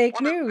prove the fake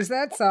news,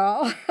 that's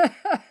all.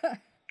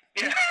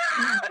 Yeah.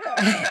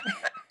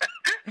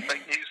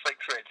 Fake news, fake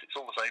threads, it's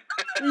all the same.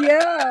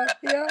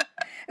 Yeah.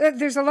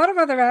 There's a lot of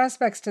other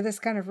aspects to this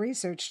kind of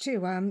research,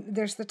 too.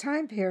 There's the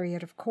time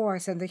period, of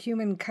course, and the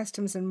human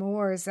customs and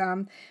mores,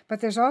 but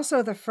there's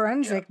also the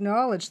forensic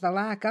knowledge, the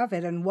lack of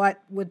it, and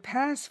what would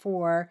pass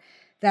for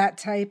that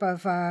type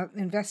of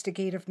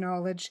investigative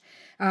knowledge.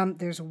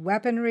 There's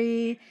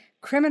weaponry,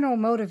 criminal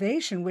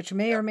motivation, which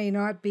may or may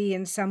not be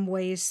in some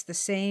ways the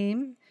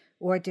same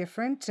or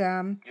different,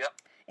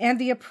 and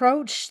the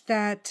approach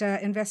that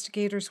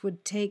investigators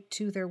would take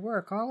to their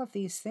work, all of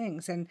these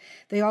things. And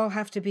they all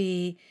have to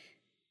be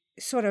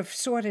sort of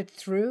sorted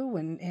through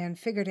and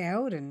figured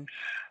out. And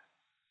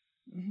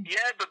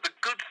Yeah, but the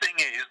good thing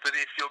is that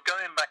if you're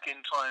going back in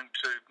time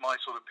to my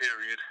sort of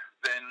period,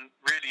 then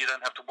really you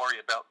don't have to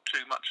worry about too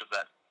much of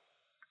that.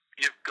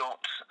 You've got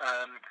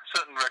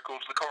certain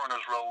records, the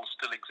coroner's roll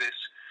still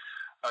exists.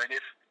 I mean,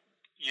 if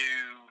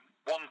you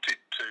wanted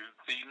to,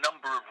 the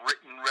number of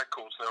written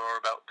records there are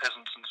about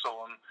peasants and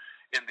so on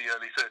in the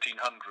early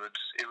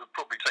 1300s, it would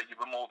probably take you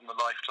more than a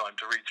lifetime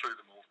to read through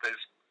them all.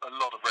 There's a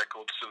lot of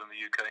records still in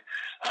the UK.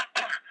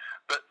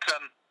 But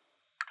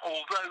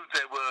although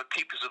there were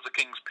keepers of the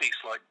King's Peace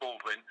like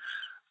Baldwin,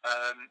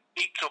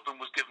 each of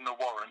them was given a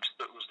warrant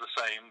that was the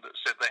same, that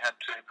said they had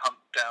to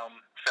hunt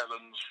down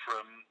felons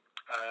from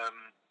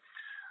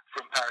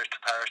parish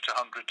to parish, to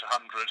hundred to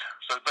hundred.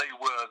 So they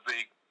were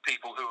the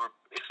people who were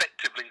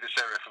effectively the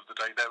sheriff of the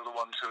day. They were the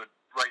ones who would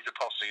raise a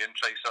posse and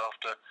chase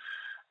after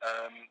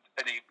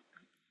any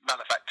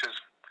malefactors.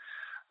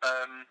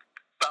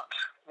 But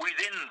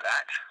within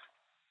that,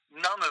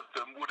 none of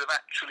them would have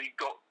actually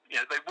got,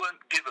 they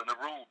weren't given a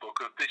rule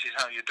book of this is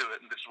how you do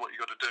it and this is what you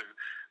got to do.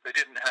 They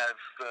didn't have,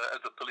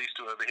 as the police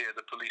do over here,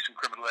 the Police and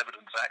Criminal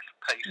Evidence Act,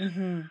 PACE.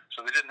 Mm-hmm.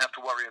 So they didn't have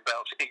to worry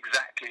about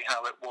exactly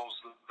how it was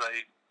that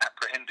they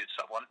apprehended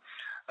someone.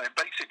 I mean,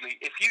 basically,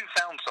 if you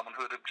found someone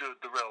who had abjured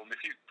the realm,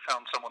 if you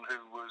found someone who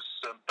was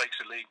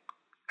basically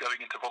going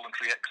into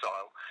voluntary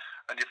exile,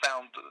 and you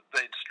found that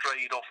they'd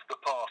strayed off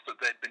the path that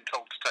they'd been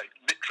told to take,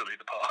 literally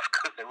the path,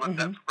 because they weren't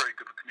that very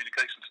good with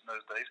communications in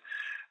those days,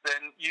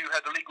 then you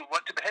had a legal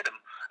right to behead them.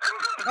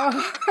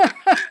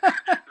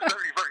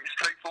 Very, very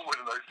straightforward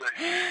in those days.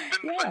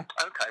 Didn't say,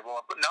 okay,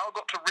 well, but now I've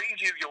got to read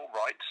you your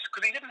rights,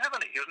 because he didn't have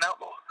any. He was an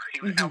outlaw.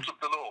 He was out of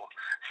the law.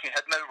 He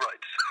had no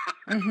rights.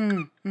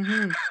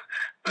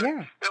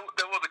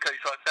 There was a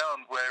case I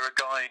found where a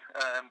guy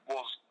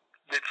was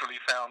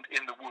literally found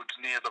in the woods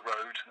near the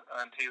road,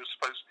 and he was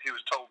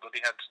told that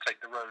he had to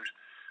take the road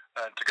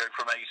to go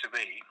from A to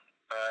B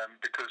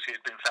because he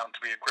had been found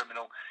to be a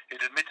criminal.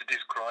 He'd admitted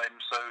his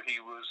crime, so he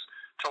was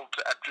told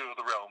to abjure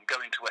the realm, go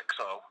into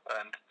exile,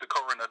 and the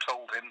coroner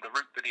told him the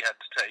route that he had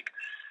to take.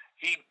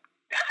 He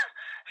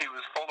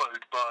was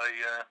followed by,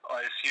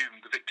 I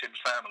assume, the victim's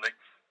family.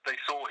 They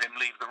saw him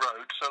leave the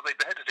road, so they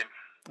beheaded him.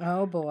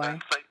 Oh boy!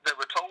 And they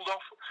were told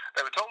off.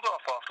 They were told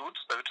off afterwards.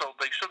 They were told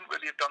they shouldn't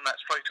really have done that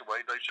straight away.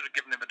 They should have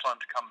given him a time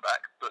to come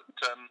back. But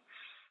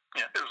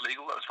it was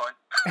legal. That was fine.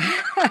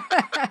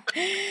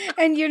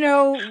 And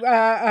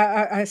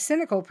a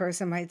cynical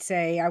person might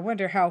say, "I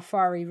wonder how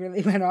far he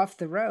really went off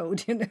the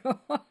road." Well,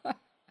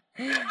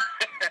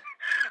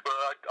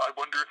 I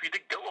wonder if he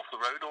did go off the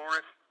road, or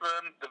if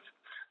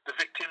the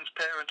victim's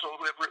parents or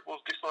whoever it was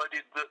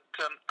decided that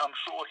I'm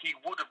sure he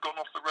would have gone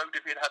off the road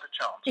if he'd had a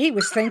chance. He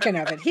was thinking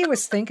of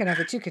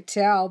it. You could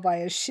tell by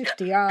his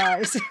shifty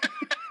eyes. He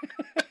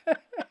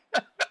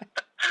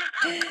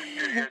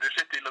had a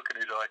shifty look in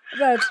his eye.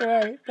 That's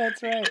right. He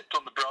stepped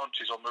on the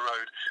branches on the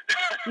road.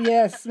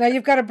 Yes. Now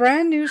you've got a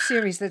brand new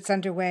series that's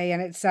underway, and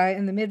it's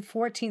in the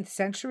mid-14th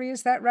century,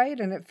 is that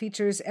right? And it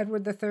features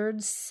Edward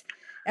III's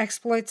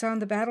exploits on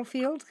the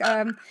battlefield.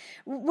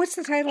 What's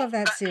the title of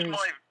that series?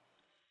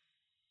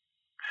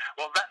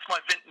 That's my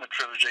Vintner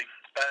trilogy.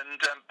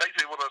 And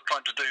basically what I was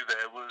trying to do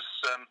there was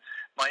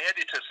my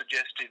editor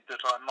suggested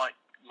that I might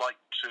like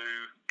to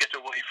get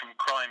away from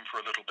crime for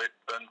a little bit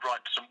and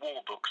write some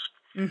war books.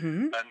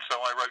 Mm-hmm. And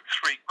so I wrote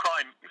three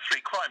crime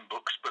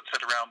books, but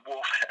set around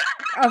warfare.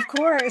 Of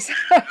course.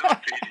 It's a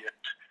lot easier.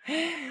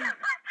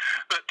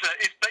 But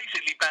it's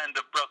basically Band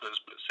of Brothers,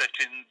 but set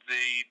in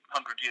the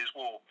 100 Years'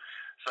 War.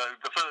 So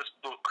the first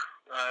book,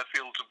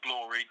 Fields of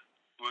Glory,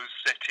 was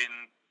set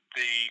in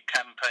the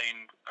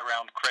campaign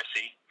around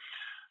Crécy.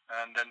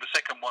 And then the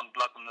second one,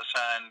 Blood on the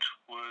Sand,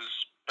 was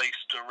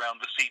based around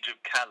the Siege of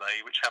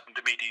Calais, which happened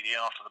immediately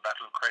after the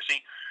Battle of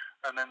Crécy.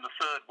 And then the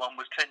third one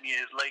was 10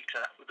 years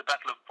later with the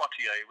Battle of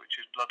Poitiers,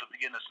 which is Blood of the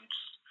Innocents.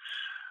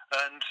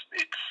 And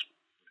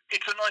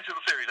it's a nice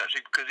little series,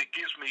 actually, because it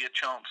gives me a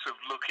chance of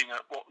looking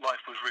at what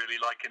life was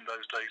really like in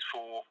those days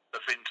for a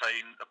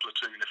vingtaine, a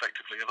platoon,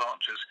 effectively, of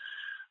archers.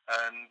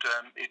 And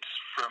it's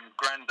from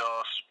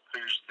Grandars,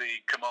 who's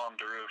the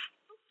commander of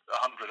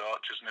 100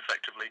 archers, and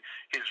effectively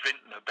his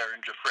vintner,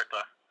 Berenger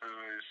Fripper, who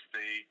is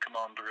the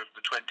commander of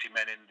the 20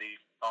 men in the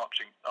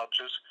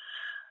archers,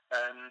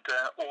 and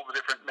all the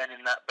different men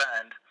in that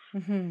band.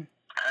 Mm-hmm.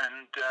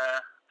 And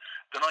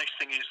the nice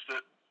thing is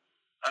that,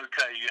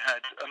 you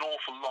had an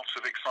awful lot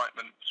of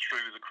excitement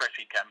through the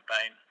Crécy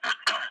campaign,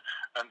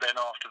 and then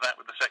after that,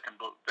 with the second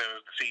book, there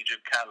was the Siege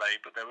of Calais,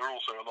 but there were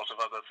also a lot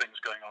of other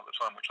things going on at the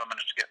time, which I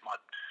managed to get my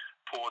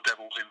poor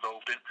devils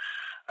involved in.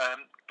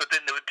 But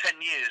then there were 10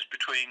 years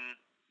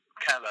between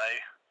Calais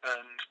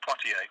and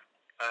Poitiers,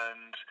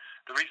 and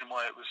the reason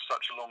why it was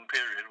such a long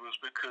period was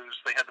because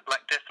they had the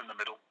Black Death in the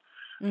middle.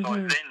 Mm-hmm. So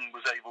I then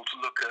was able to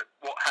look at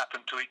what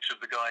happened to each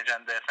of the guys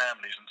and their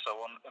families and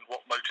so on, and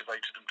what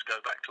motivated them to go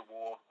back to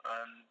war,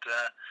 and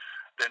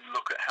then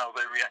look at how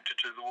they reacted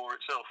to the war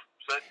itself.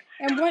 So,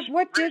 and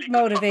what did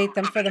motivate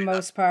them for the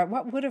most part?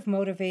 What would have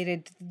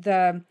motivated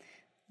the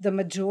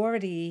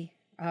majority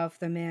of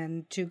the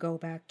men to go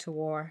back to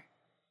war?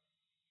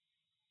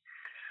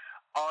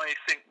 I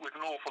think with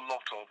an awful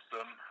lot of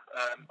them.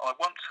 I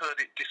once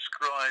heard it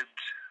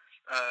described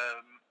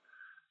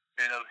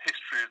in a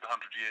history of the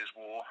 100 Years'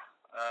 War,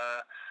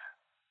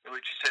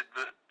 which said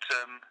that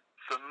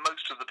for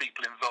most of the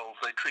people involved,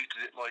 they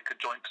treated it like a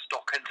joint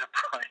stock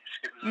enterprise.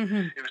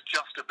 It was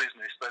just a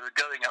business. They were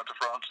going out to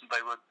France and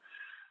they were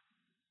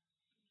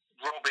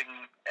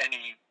robbing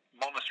any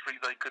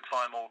monastery they could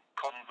find, or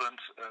convent.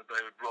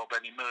 They would rob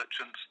any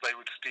merchants. They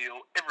would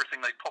steal everything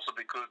they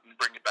possibly could and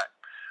bring it back.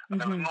 And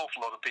there was an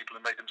awful lot of people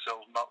who made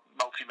themselves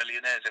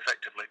multi-millionaires,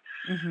 effectively.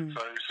 Mm-hmm.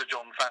 So Sir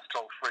John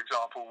Fastolf, for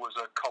example, was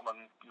a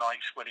common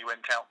knight when he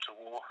went out to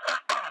war.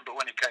 But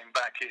when he came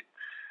back, it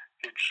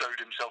showed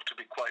himself to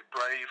be quite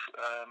brave.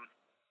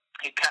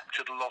 He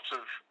captured a lot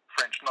of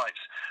French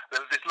knights. There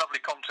was this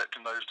lovely concept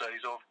in those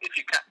days of, if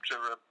you capture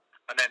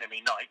an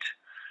enemy knight,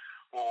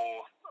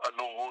 or a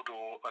lord,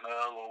 or an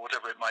earl, or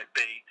whatever it might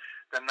be,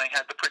 then they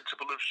had the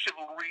principle of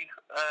chivalry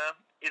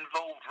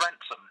involved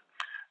ransom.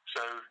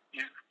 So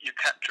you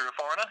capture a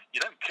foreigner, you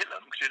don't kill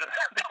them because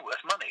they're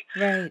worth money.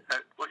 Right.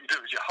 What you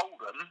do is you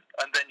hold them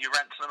and then you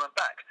ransom them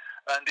back.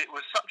 And it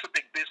was such a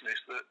big business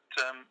that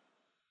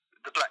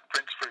the Black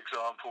Prince, for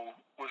example,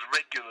 was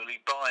regularly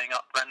buying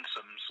up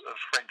ransoms of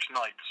French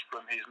knights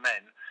from his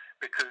men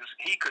because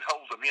he could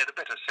hold them. He had a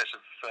better set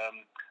of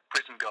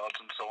prison guards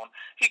and so on.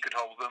 He could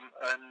hold them,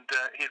 and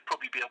he'd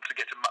probably be able to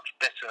get a much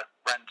better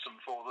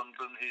ransom for them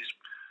than his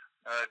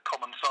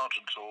common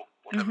sergeants or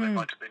whatever they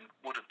might have been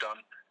would have done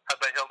had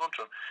they held on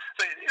to them.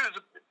 So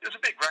it was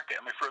a big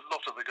racket. I mean, for a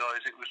lot of the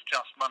guys, it was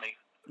just money.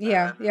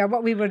 Yeah,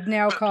 what we would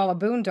now call a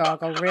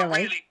boondoggle,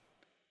 really.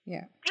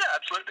 Yeah. Yeah,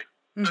 absolutely.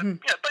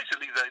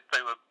 Basically,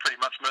 they were pretty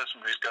much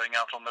mercenaries going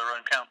out on their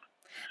own count.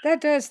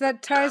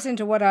 That ties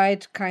into what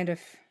I'd kind of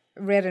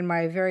read in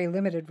my very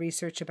limited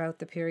research about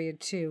the period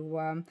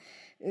too.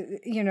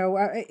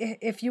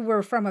 If you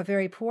were from a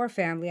very poor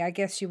family, I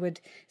guess you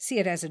would see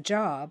it as a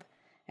job.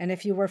 And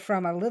if you were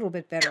from a little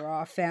bit better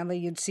off family,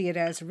 you'd see it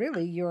as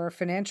really your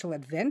financial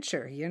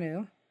adventure,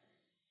 Absolutely.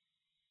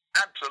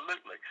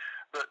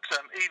 But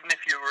even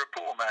if you were a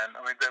poor man,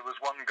 I mean, there was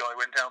one guy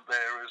went out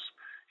there as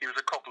he was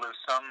a cobbler's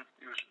son.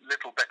 He was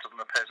little better than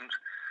a peasant.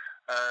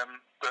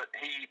 But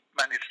he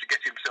managed to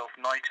get himself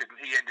knighted, and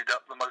he ended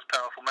up the most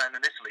powerful man in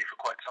Italy for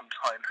quite some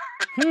time.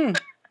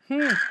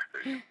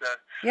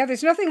 Yeah,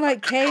 there's nothing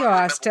like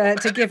chaos to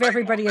give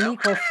everybody an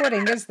equal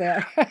footing, is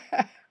there?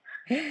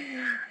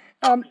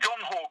 John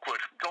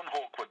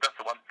Hawkwood, that's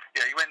the one.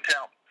 Yeah, he went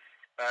out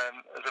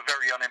as a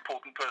very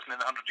unimportant person in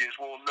the 100 Years'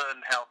 War,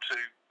 learned how to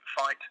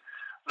fight,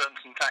 learned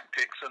some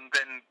tactics, and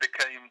then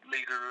became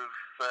leader of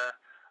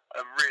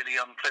a really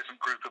unpleasant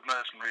group of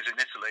mercenaries in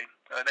Italy,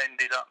 and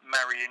ended up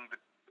marrying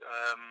the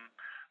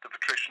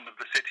patrician of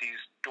the city's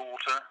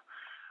daughter,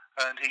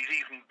 and he's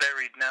even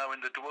buried now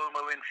in the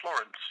Duomo in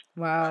Florence.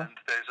 Wow. And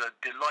there's a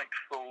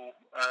delightful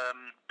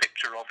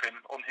picture of him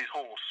on his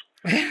horse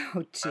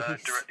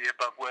directly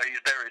above where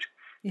he's buried.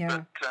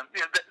 Yeah. But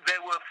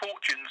there were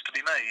fortunes to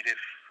be made if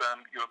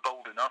you were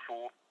bold enough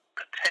or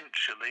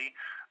potentially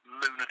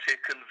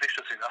lunatic and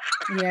vicious enough.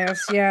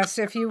 Yes.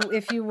 If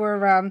you were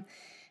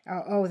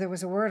there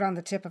was a word on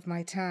the tip of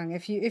my tongue.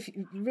 If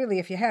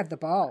you had the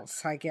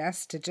balls, I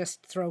guess, to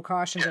just throw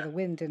caution to the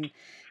wind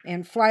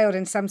and fly out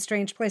in some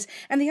strange place.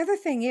 And the other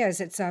thing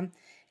is, it's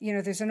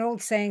there's an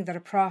old saying that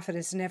a prophet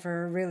is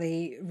never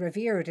really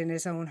revered in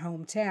his own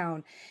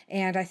hometown,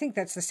 and I think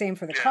that's the same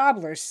for the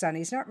cobbler's son.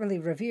 He's not really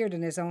revered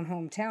in his own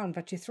hometown,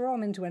 but you throw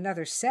him into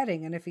another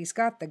setting, and if he's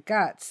got the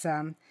guts,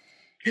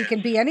 he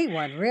can be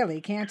anyone,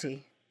 really, can't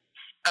he?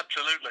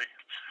 Absolutely.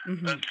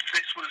 And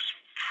this was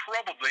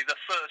probably the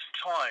first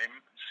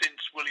time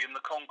since William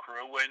the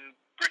Conqueror when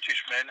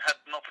British men had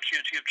an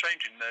opportunity of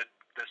changing their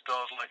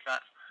stars like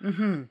that.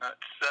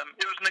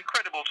 It was an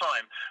incredible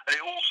time, and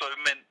it also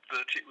meant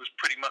that it was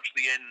pretty much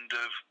the end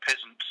of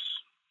peasants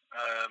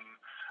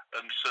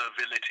and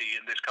servility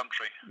in this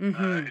country.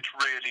 It's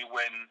really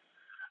when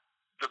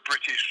the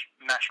British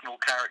national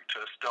character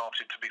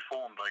started to be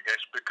formed, I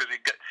guess, because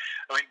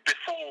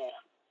before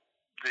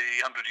the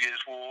 100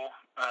 Years' War,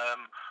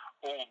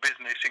 all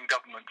business in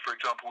government, for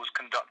example, was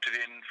conducted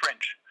in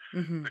French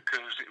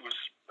because it was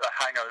a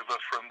hangover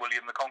from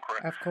William the Conqueror.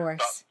 Of course.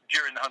 But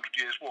during the 100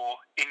 Years' War,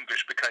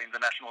 English became the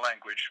national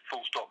language,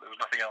 full stop. There was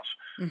nothing else.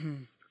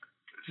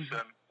 It's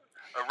a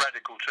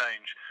radical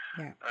change.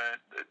 Yeah.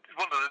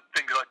 One of the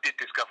things I did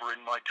discover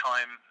in my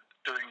time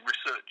doing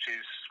research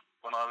is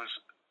when I was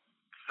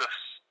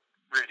just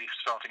really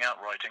starting out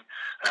writing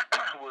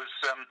was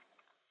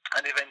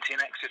an event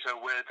in Exeter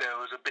where there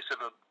was a bit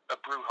of a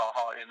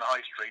brouhaha in the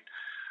high street,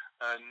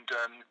 and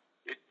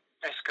it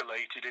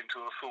escalated into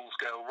a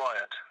full-scale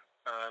riot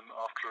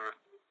after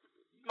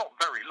not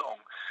very long.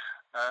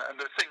 And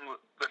the thing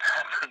that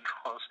happened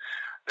was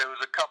there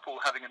was a couple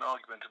having an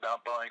argument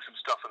about buying some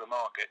stuff at a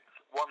market.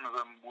 One of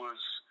them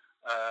was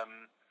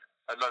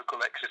a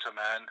local Exeter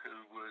man who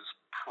was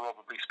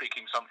probably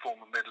speaking some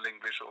form of Middle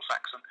English or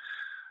Saxon,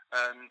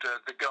 and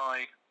the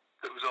guy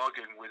that was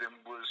arguing with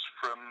him was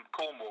from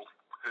Cornwall,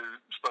 who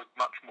spoke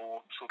much more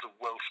sort of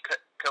Welsh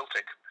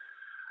Celtic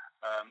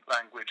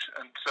language,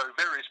 and so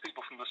various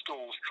people from the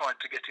stalls tried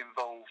to get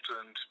involved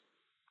and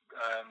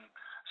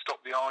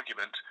stop the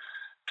argument.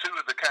 Two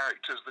of the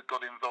characters that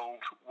got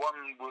involved,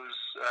 one was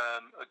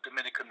a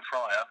Dominican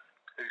friar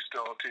who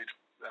started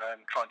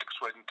trying to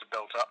persuade him to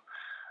belt up.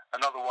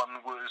 Another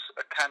one was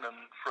a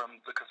canon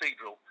from the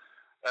cathedral,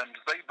 and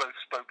they both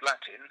spoke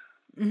Latin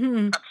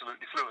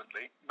absolutely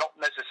fluently, not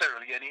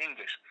necessarily any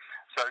English.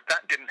 So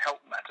that didn't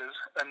help matters,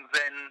 and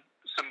then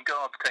some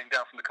guards came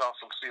down from the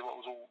castle to see what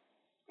was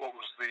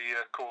the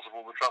cause of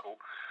all the trouble,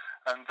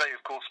 and they,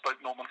 of course,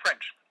 spoke Norman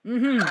French. So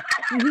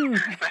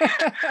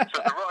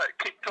the riot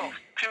kicked off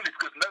purely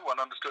because no one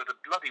understood a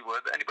bloody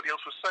word that anybody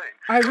else was saying.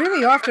 I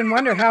really often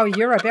wonder how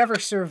Europe ever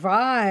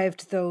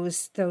survived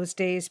those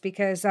days,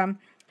 because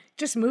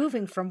just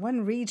moving from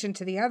one region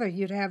to the other,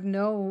 you'd have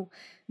no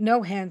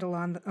handle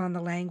on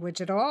the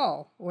language at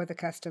all, or the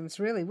customs,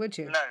 really, would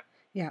you? No.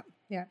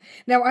 Yeah.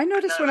 Now, I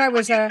noticed when I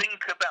was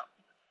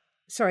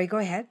Sorry, go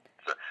ahead.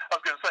 So, I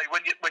was going to say,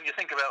 when you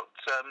think about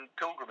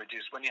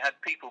pilgrimages, when you had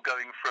people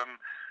going from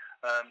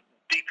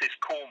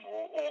deepest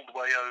Cornwall all the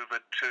way over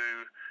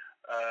to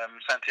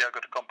Santiago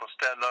de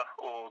Compostela,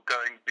 or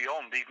going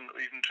beyond, even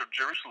to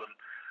Jerusalem,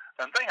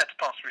 And they had to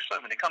pass through so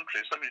many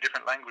countries, so many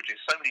different languages,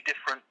 so many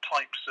different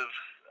types of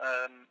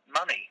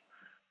money.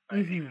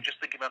 Even just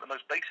thinking about the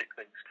most basic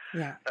things.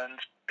 Yeah. And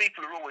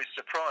people are always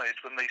surprised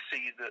when they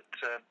see that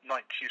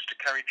knights used to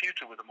carry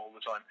pewter with them all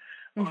the time.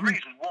 Well, the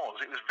reason was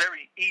it was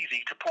very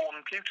easy to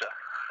pawn pewter.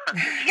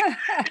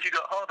 If you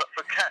got hard up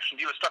for cash and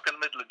you were stuck in the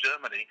middle of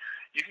Germany,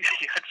 you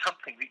had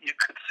something that you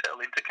could sell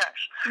into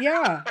cash.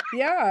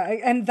 Yeah.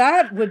 And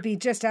that would be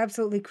just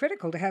absolutely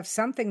critical, to have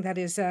something that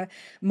is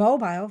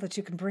mobile, that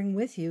you can bring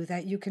with you,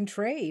 that you can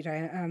trade,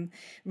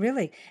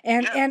 really.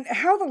 And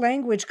how the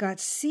language got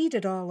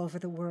seeded all over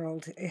the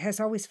world has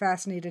always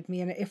fascinated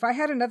me. And if I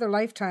had another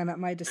lifetime at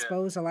my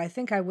disposal, I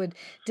think I would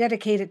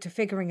dedicate it to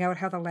figuring out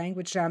how the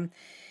language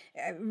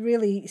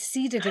really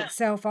seeded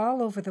itself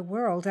all over the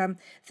world.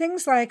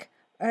 Things like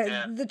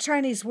the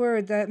Chinese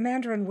word, the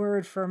Mandarin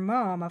word for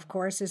mom, of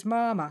course, is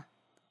mama,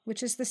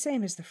 which is the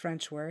same as the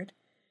French word.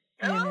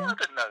 Oh, I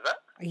didn't know that.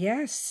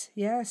 Yes.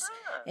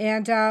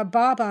 And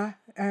baba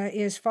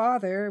is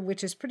father,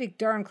 which is pretty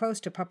darn close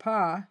to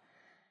papa,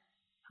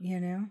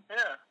 Yeah.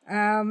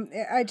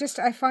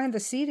 I find the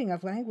seeding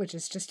of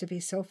languages just to be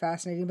so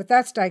fascinating, but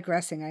that's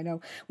digressing, I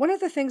know. One of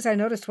the things I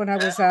noticed when I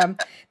was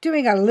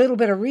doing a little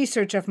bit of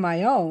research of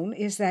my own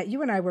is that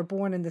you and I were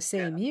born in the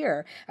same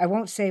year. I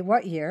won't say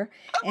what year.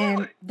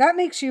 And that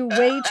makes you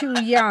way too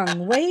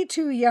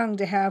young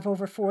to have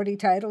over 40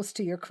 titles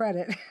to your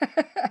credit.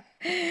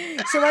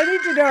 So I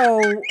need to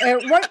know,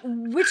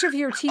 which of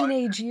your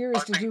teenage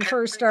years did you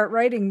first start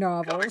writing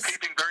novels? I've been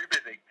keeping very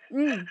busy.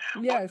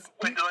 Yes.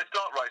 When did I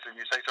start writing,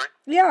 you say, sorry?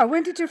 Yeah,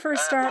 when did you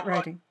first start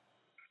writing?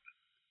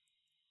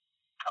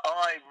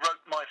 I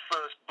wrote my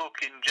first book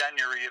in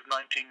January of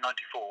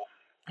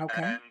 1994.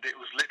 Okay. And it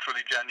was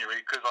literally January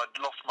because I'd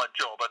lost my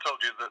job. I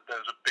told you that there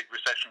was a big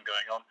recession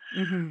going on.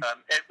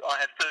 I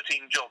had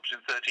 13 jobs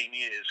in 13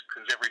 years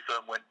because every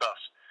firm went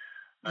bust.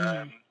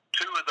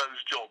 2 of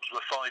those jobs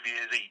were 5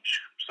 years each,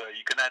 so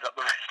you can add up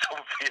the rest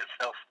of them for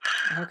yourself.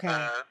 Okay.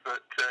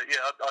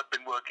 I've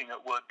been working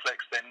at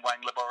Wordplex, then Wang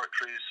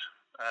Laboratories,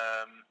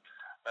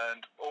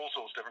 and all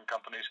sorts of different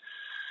companies.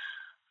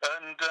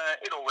 And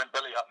it all went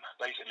belly up,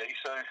 basically.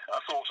 So I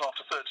thought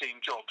after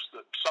 13 jobs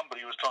that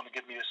somebody was trying to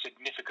give me a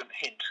significant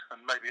hint,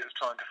 and maybe it was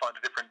time to find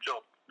a different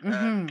job.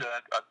 And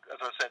as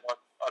I said,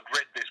 I'd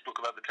read this book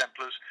about the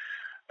Templars.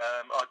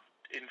 I'd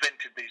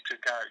invented these 2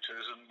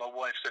 characters, and my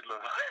wife said,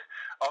 look,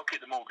 I'll keep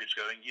the mortgage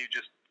going, you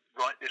just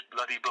write this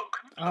bloody book.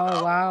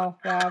 So wow,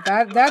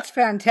 that's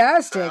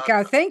fantastic.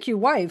 Thank you,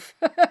 wife.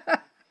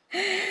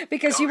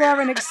 Because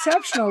you're an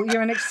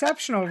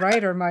exceptional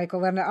writer,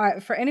 Michael.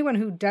 And for anyone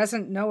who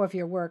doesn't know of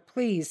your work,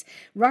 please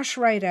rush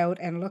right out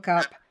and look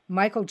up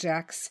Michael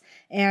Jex,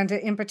 and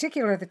in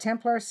particular the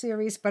Templar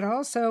series, but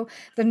also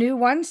the new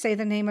one. Say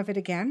the name of it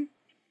again.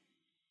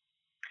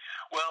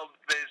 Well,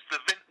 there's the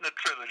Vintner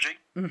trilogy,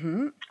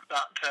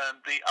 but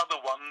the other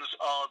ones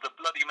are the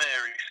Bloody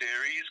Mary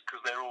series,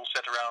 because they're all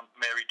set around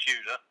Mary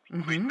Tudor,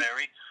 Queen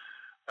Mary,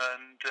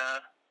 and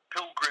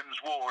Pilgrim's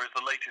War is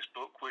the latest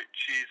book,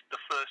 which is the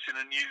first in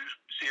a new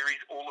series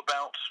all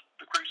about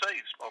the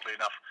Crusades, oddly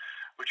enough,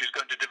 which is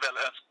going to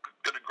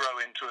grow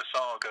into a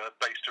saga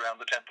based around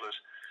the Templars.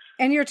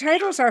 And your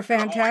titles are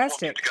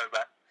fantastic. To go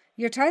back.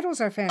 Your titles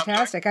are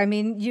fantastic. I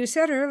mean, you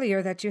said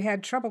earlier that you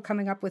had trouble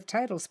coming up with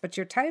titles, but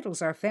your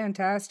titles are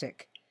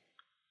fantastic.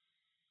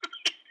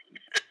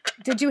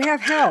 Did you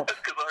have help? That's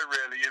because I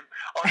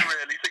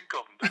rarely think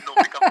of them. They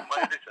normally come from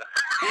my editor.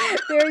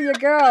 There you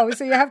go.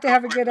 So you have to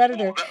have a good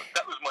editor.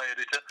 That was my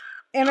editor.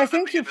 And I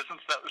think that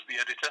was the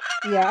editor.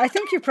 Yeah, I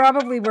think you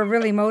probably were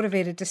really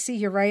motivated to see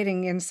your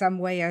writing in some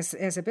way as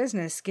a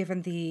business,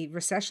 given the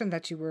recession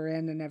that you were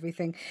in and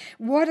everything.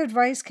 What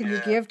advice can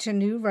you give to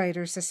new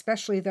writers,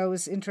 especially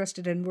those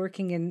interested in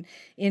working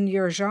in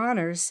your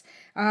genres,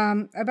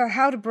 about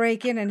how to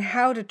break in and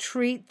how to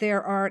treat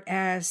their art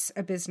as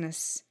a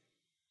business?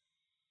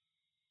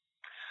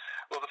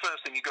 Well, the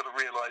first thing you've got to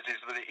realise is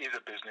that it is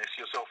a business.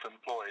 You're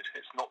self-employed.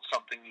 It's not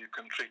something you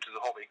can treat as a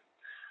hobby.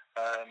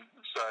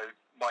 So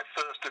my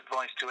first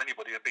advice to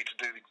anybody would be to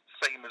do the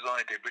same as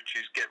I did, which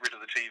is get rid of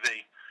the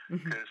TV.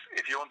 Because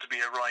if you want to be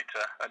a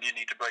writer and you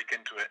need to break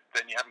into it,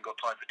 then you haven't got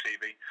time for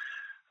TV.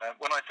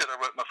 When I said I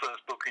wrote my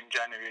first book in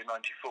January of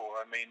 94,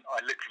 I mean,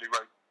 I literally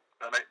wrote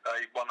a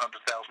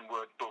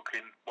 100,000-word book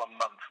in 1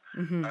 month.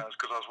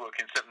 Because I was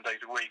working 7 days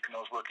a week and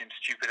I was working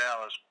stupid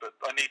hours. But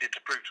I needed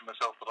to prove to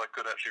myself that I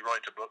could actually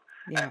write a book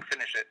and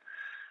finish it.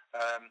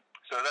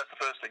 So that's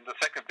the first thing. The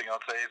second thing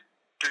I'd say is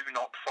do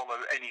not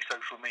follow any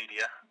social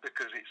media,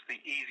 because it's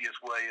the easiest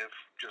way of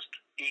just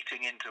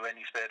eating into any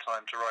spare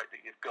time to write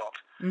that you've got.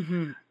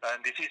 And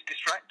it is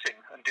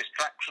distracting, and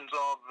distractions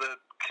are the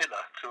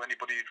killer to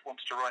anybody who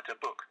wants to write a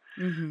book.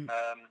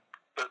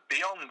 But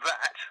beyond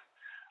that,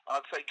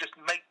 I'd say just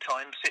make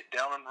time, sit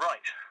down and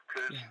write,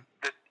 because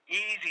the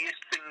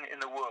easiest thing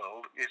in the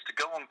world is to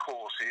go on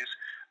courses,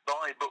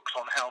 buy books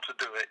on how to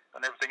do it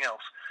and everything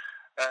else.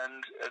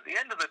 And at the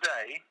end of the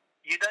day,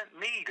 you don't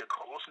need a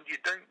course and you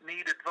don't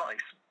need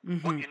advice.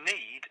 What you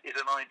need is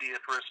an idea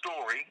for a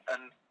story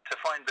and to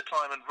find the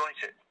time and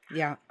write it.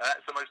 Yeah.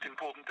 That's the most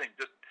important thing.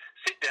 Just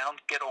sit down,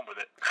 get on with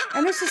it.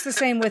 And this is the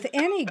same with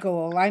any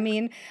goal. I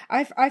mean,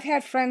 I've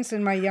had friends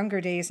in my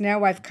younger days.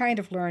 Now I've kind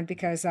of learned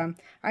because I'm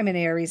an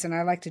Aries and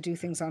I like to do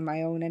things on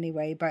my own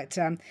anyway. But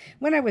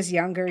when I was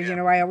younger,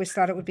 I always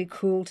thought it would be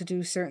cool to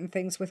do certain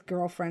things with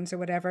girlfriends or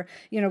whatever.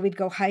 We'd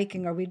go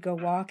hiking or we'd go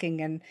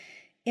walking, and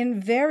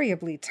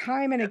invariably,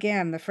 time and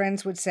again, the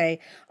friends would say,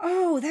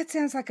 "Oh, that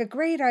sounds like a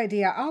great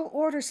idea. I'll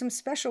order some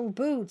special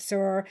boots,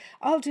 or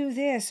I'll do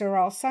this, or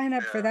I'll sign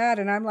up for that."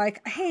 And I'm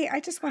like, "Hey,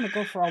 I just want to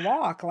go for a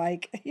walk.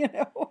 Like,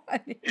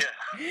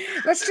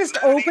 let's just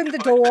open the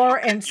door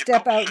and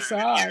step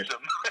outside."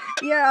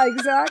 Yeah,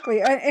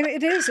 exactly. And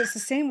it's the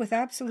same with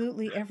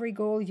absolutely every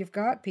goal you've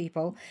got,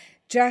 people.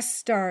 Just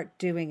start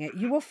doing it.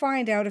 You will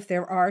find out if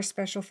there are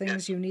special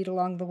things you need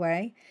along the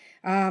way.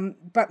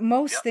 But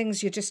most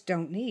things you just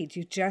don't need.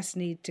 You just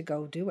need to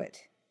go do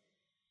it.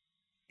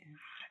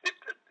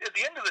 At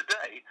the end of the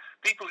day,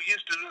 people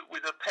used to do it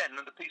with a pen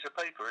and a piece of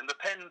paper, and the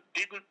pen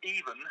didn't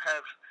even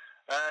have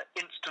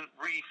instant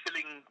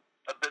refilling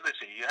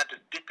ability. You had to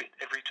dip it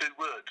every 2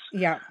 words.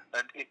 Yeah.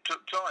 And it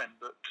took time,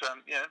 but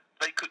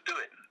they could do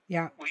it.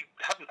 Yeah. We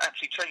haven't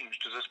actually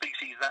changed as a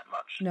species that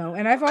much. No,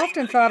 and I've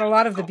often thought a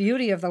lot of the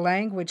beauty of the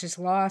language is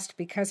lost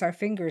because our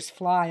fingers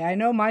fly. I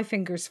know my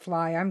fingers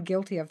fly. I'm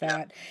guilty of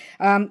that.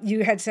 Yeah.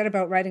 You had said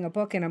about writing a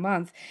book in a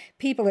month.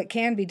 People, it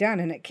can be done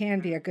and it can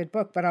be a good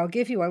book, but I'll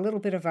give you a little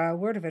bit of a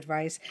word of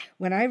advice.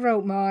 When I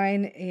wrote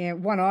mine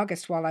 1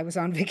 August while I was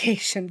on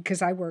vacation,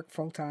 because I work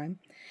full time,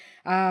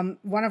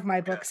 one of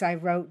my books I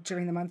wrote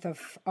during the month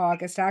of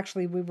August.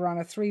 Actually, we were on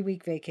a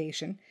 3-week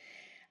vacation.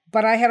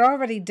 But I had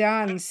already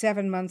done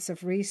 7 months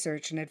of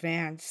research in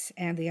advance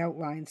and the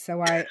outline.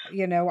 So I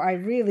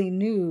really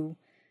knew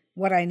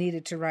what I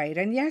needed to write.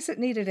 And yes, it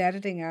needed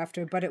editing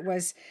after, but it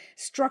was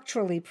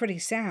structurally pretty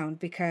sound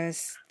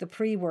because the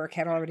pre-work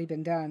had already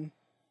been done.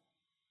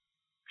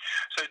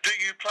 So do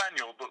you plan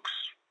your books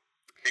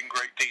in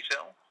great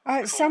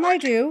detail? Some I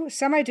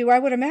do. I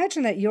would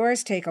imagine that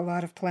yours take a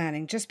lot of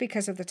planning just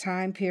because of the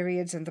time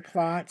periods and the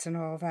plots and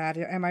all that.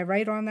 Am I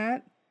right on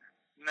that?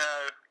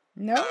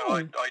 No,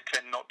 I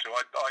tend not to.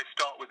 I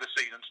start with the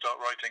scene and start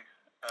writing.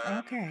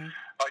 Okay.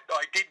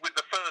 I did with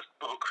the first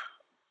book,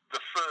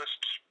 the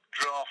first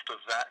draft of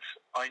that,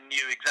 I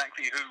knew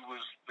exactly who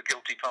was the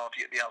guilty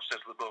party at the outset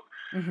of the book.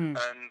 Mm-hmm.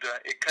 And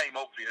it came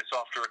obvious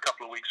after a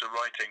couple of weeks of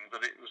writing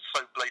that it was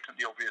so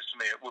blatantly obvious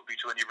to me it would be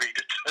to any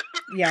reader too.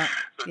 Yeah,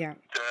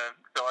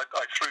 So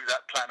I threw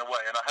that plan away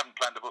and I haven't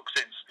planned a book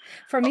since.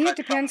 For me, it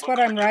depends what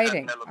I'm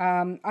writing.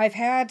 I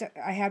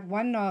had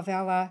one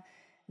novella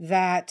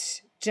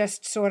that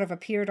just sort of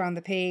appeared on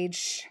the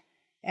page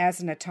as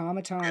an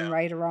automaton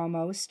writer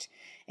almost.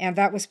 And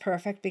that was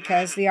perfect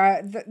because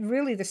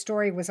really the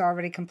story was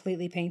already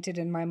completely painted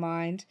in my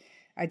mind.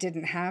 I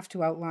didn't have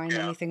to outline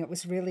anything. It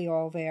was really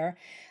all there.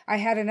 I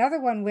had another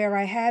one where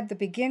I had the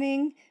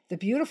beginning, the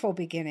beautiful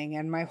beginning,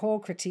 and my whole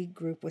critique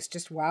group was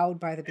just wowed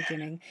by the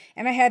beginning.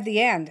 And I had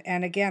the end,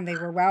 and again, they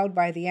were wowed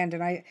by the end.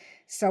 And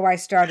so I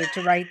started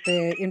to write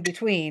the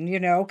in-between,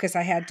 because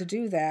I had to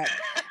do that.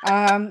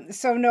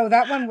 So no,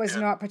 that one was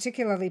not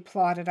particularly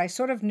plotted. I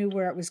sort of knew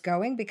where it was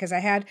going because I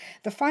had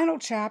the final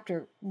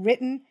chapter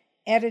written,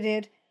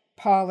 edited,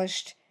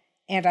 polished,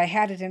 and I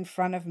had it in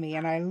front of me,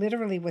 and I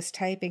literally was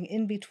typing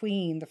in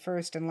between the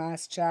first and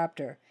last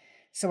chapter.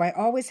 So I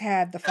always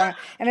had the final,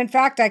 and in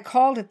fact, I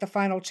called it the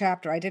final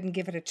chapter. I didn't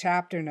give it a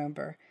chapter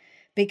number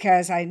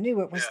because I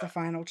knew it was the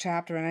final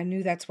chapter, and I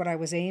knew that's what I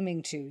was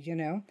aiming to,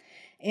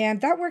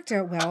 And that worked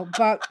out well.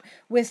 But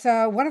with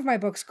one of my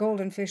books,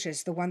 Golden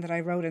Fishes, the one that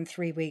I wrote in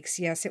 3 weeks,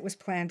 yes, it was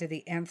planned to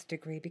the nth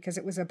degree because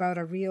it was about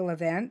a real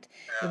event.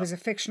 It was a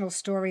fictional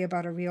story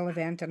about a real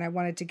event, and I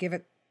wanted to give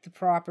it the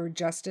proper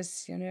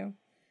justice,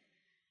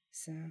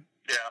 So.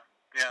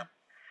 Yeah.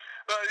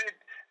 Well,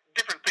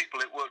 different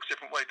people, it works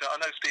different ways. I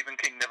know Stephen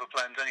King never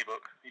plans any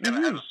book. He never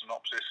has a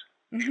synopsis.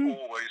 Mm-hmm. He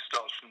always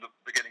starts from the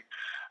beginning.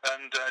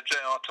 And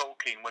J.R.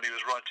 Tolkien, when he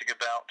was writing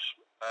about,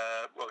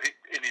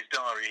 in his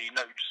diary, he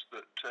notes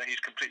that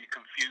he's completely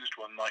confused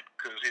one night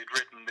because he had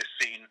written this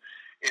scene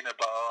in a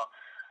bar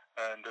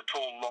and a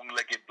tall,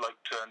 long-legged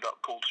bloke turned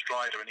up called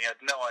Strider, and he had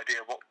no idea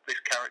what this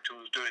character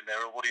was doing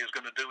there or what he was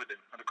going to do with him.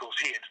 And, of course,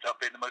 he ended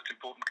up being the most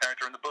important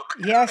character in the book.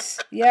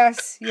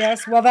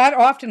 Yes. Well, that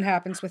often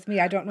happens with me.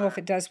 I don't know if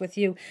it does with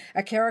you.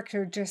 A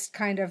character just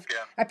kind of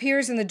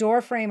appears in the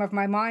doorframe of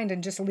my mind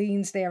and just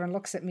leans there and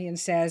looks at me and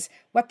says,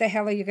 "What the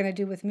hell are you going to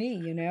do with me?"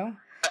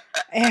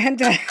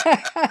 And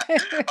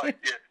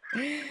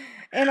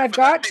and I've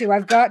got to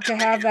have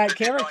that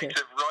character.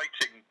 Of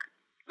writing,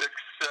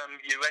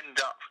 you end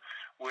up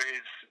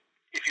with,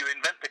 if you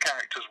invent the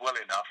characters well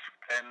enough,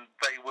 then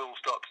they will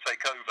start to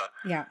take over.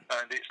 Yeah.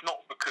 And it's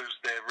not because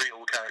they're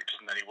real characters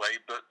in any way,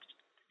 but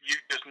you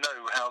just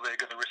know how they're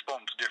going to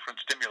respond to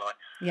different stimuli.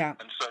 Yeah.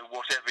 And so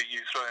whatever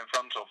you throw in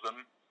front of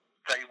them,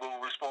 they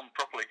will respond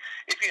properly.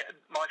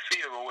 My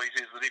fear always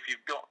is that if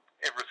you've got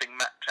everything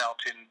mapped out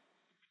in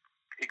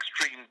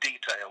extreme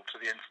detail to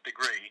the nth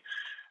degree,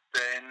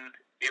 then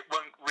it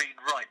won't read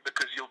right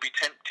because you'll be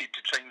tempted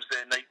to change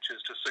their natures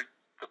to suit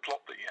the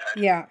plot that you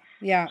had. Yeah,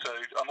 yeah. So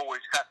I'm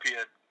always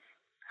happier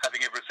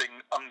having everything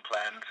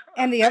unplanned.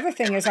 And the other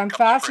thing is, I'm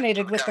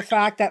fascinated with the characters.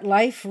 fact that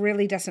life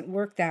really doesn't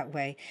work that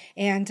way.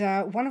 And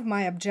one of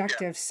my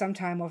objectives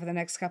sometime over the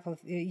next couple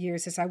of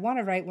years is I want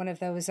to write one of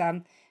those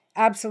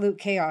absolute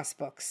chaos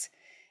books,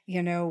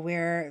 you know,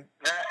 where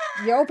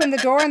you open the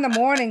door in the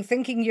morning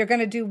thinking you're going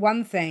to do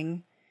one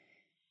thing,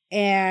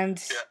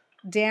 and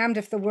damned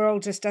if the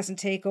world just doesn't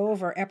take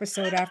over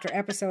episode after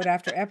episode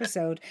after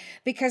episode,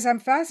 because I'm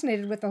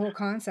fascinated with the whole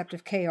concept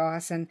of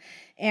chaos,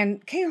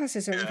 and chaos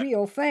is a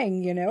real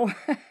thing, you know.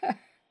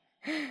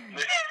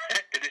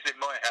 It is in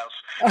my house.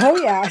 Oh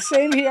yeah,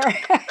 same here.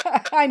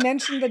 I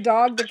mentioned the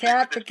dog, the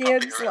cat, the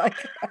kids, like.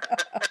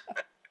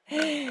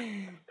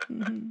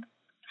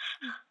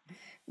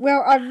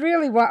 Well, I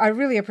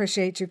really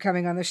appreciate you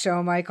coming on the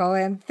show, Michael,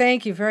 and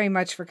thank you very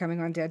much for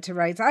coming on Dead to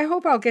Rights. I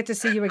hope I'll get to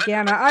see you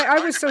again. I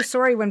was so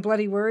sorry when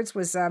Bloody Words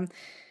was had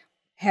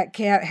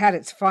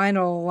its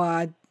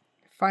final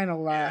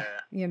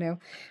you know,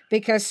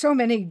 because so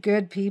many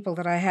good people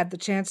that I had the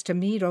chance to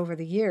meet over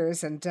the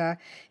years, and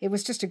it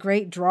was just a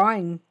great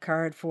drawing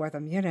card for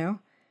them, you know.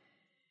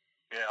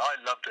 Yeah, I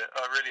loved it.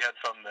 I really had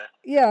fun there.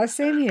 Yeah,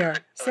 same here,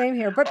 same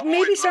here. But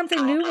maybe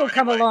something new will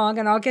come along,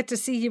 and I'll get to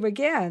see you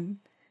again.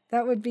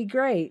 That would be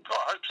great. Oh,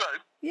 I hope so.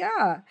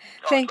 Yeah.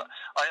 I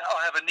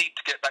have a need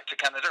to get back to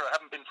Canada. I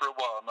haven't been for a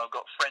while, and I've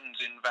got friends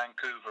in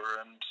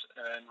Vancouver and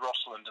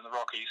Rossland in the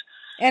Rockies.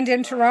 And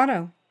in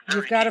Toronto.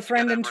 You've got a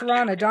friend in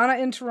Toronto. Donna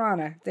in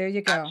Toronto. There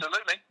you go.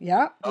 Absolutely.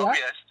 Yeah. Oh, yeah.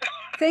 yes.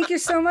 Thank you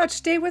so much.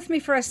 Stay with me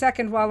for a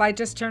second while I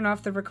just turn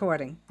off the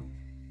recording.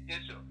 Yes,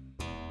 sure.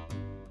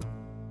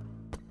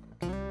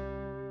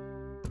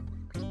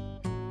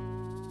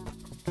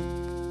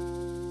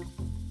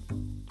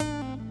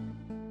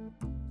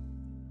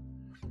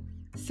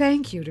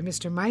 Thank you to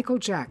Mr. Michael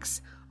Jacks,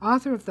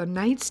 author of the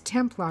Knights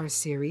Templar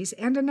series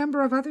and a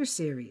number of other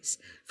series,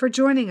 for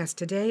joining us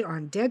today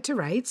on Dead to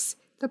Rights,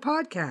 the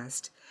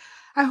podcast.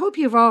 I hope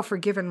you've all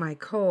forgiven my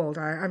cold.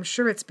 I'm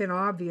sure it's been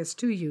obvious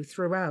to you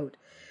throughout.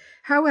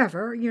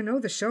 However, you know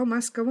the show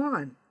must go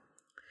on.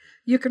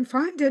 You can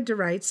find Dead to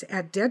Rights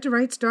at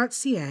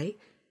deadtorights.ca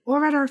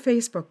or at our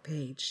Facebook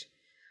page.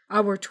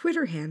 Our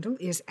Twitter handle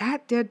is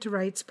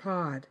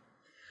 @DeadToRightsPod.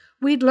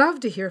 We'd love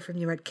to hear from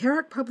you at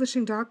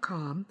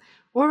carrickpublishing.com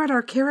or at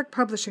our Carrick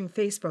Publishing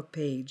Facebook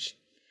page.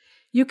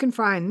 You can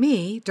find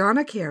me,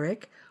 Donna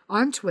Carrick,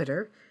 on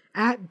Twitter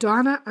at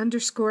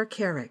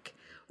Donna_Carrick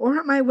or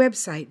at my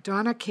website,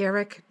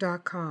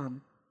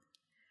 donnacarrick.com.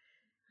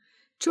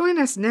 Join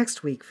us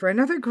next week for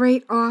another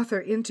great author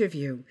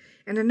interview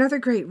and another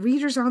great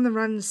Readers on the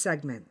Run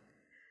segment.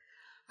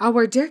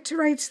 Our Dead to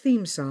Rights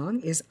theme song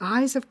is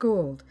Eyes of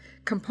Gold,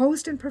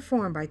 composed and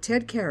performed by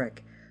Ted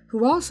Carrick,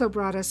 who also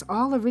brought us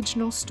all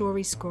original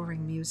story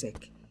scoring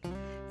music.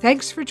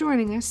 Thanks for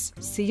joining us.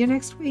 See you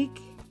next week.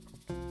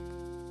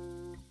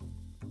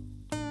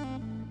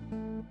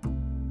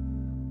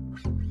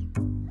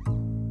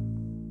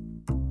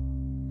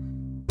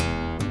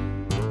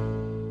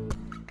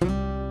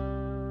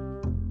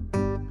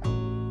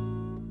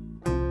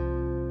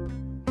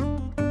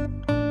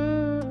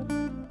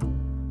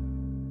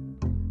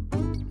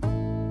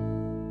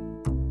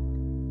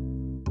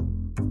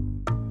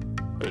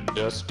 A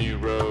dusty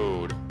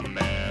road, a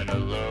man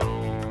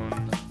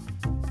alone.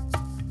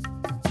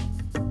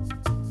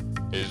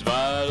 His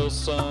vital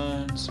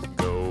signs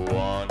go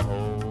on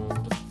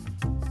hold.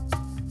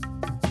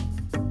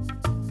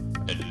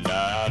 And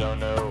I don't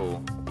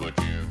know what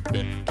you've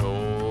been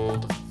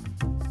told,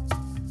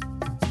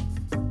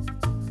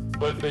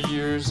 but the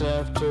years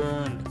have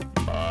turned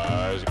my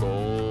eyes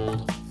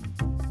gold.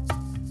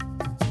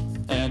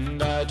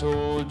 And I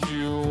told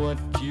you what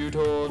you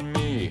told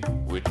me,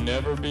 we'd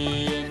never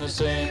be in the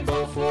same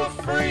boat for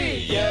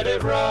free. Yet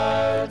it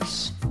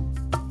rides,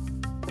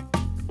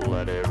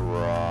 let it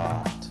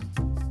rock.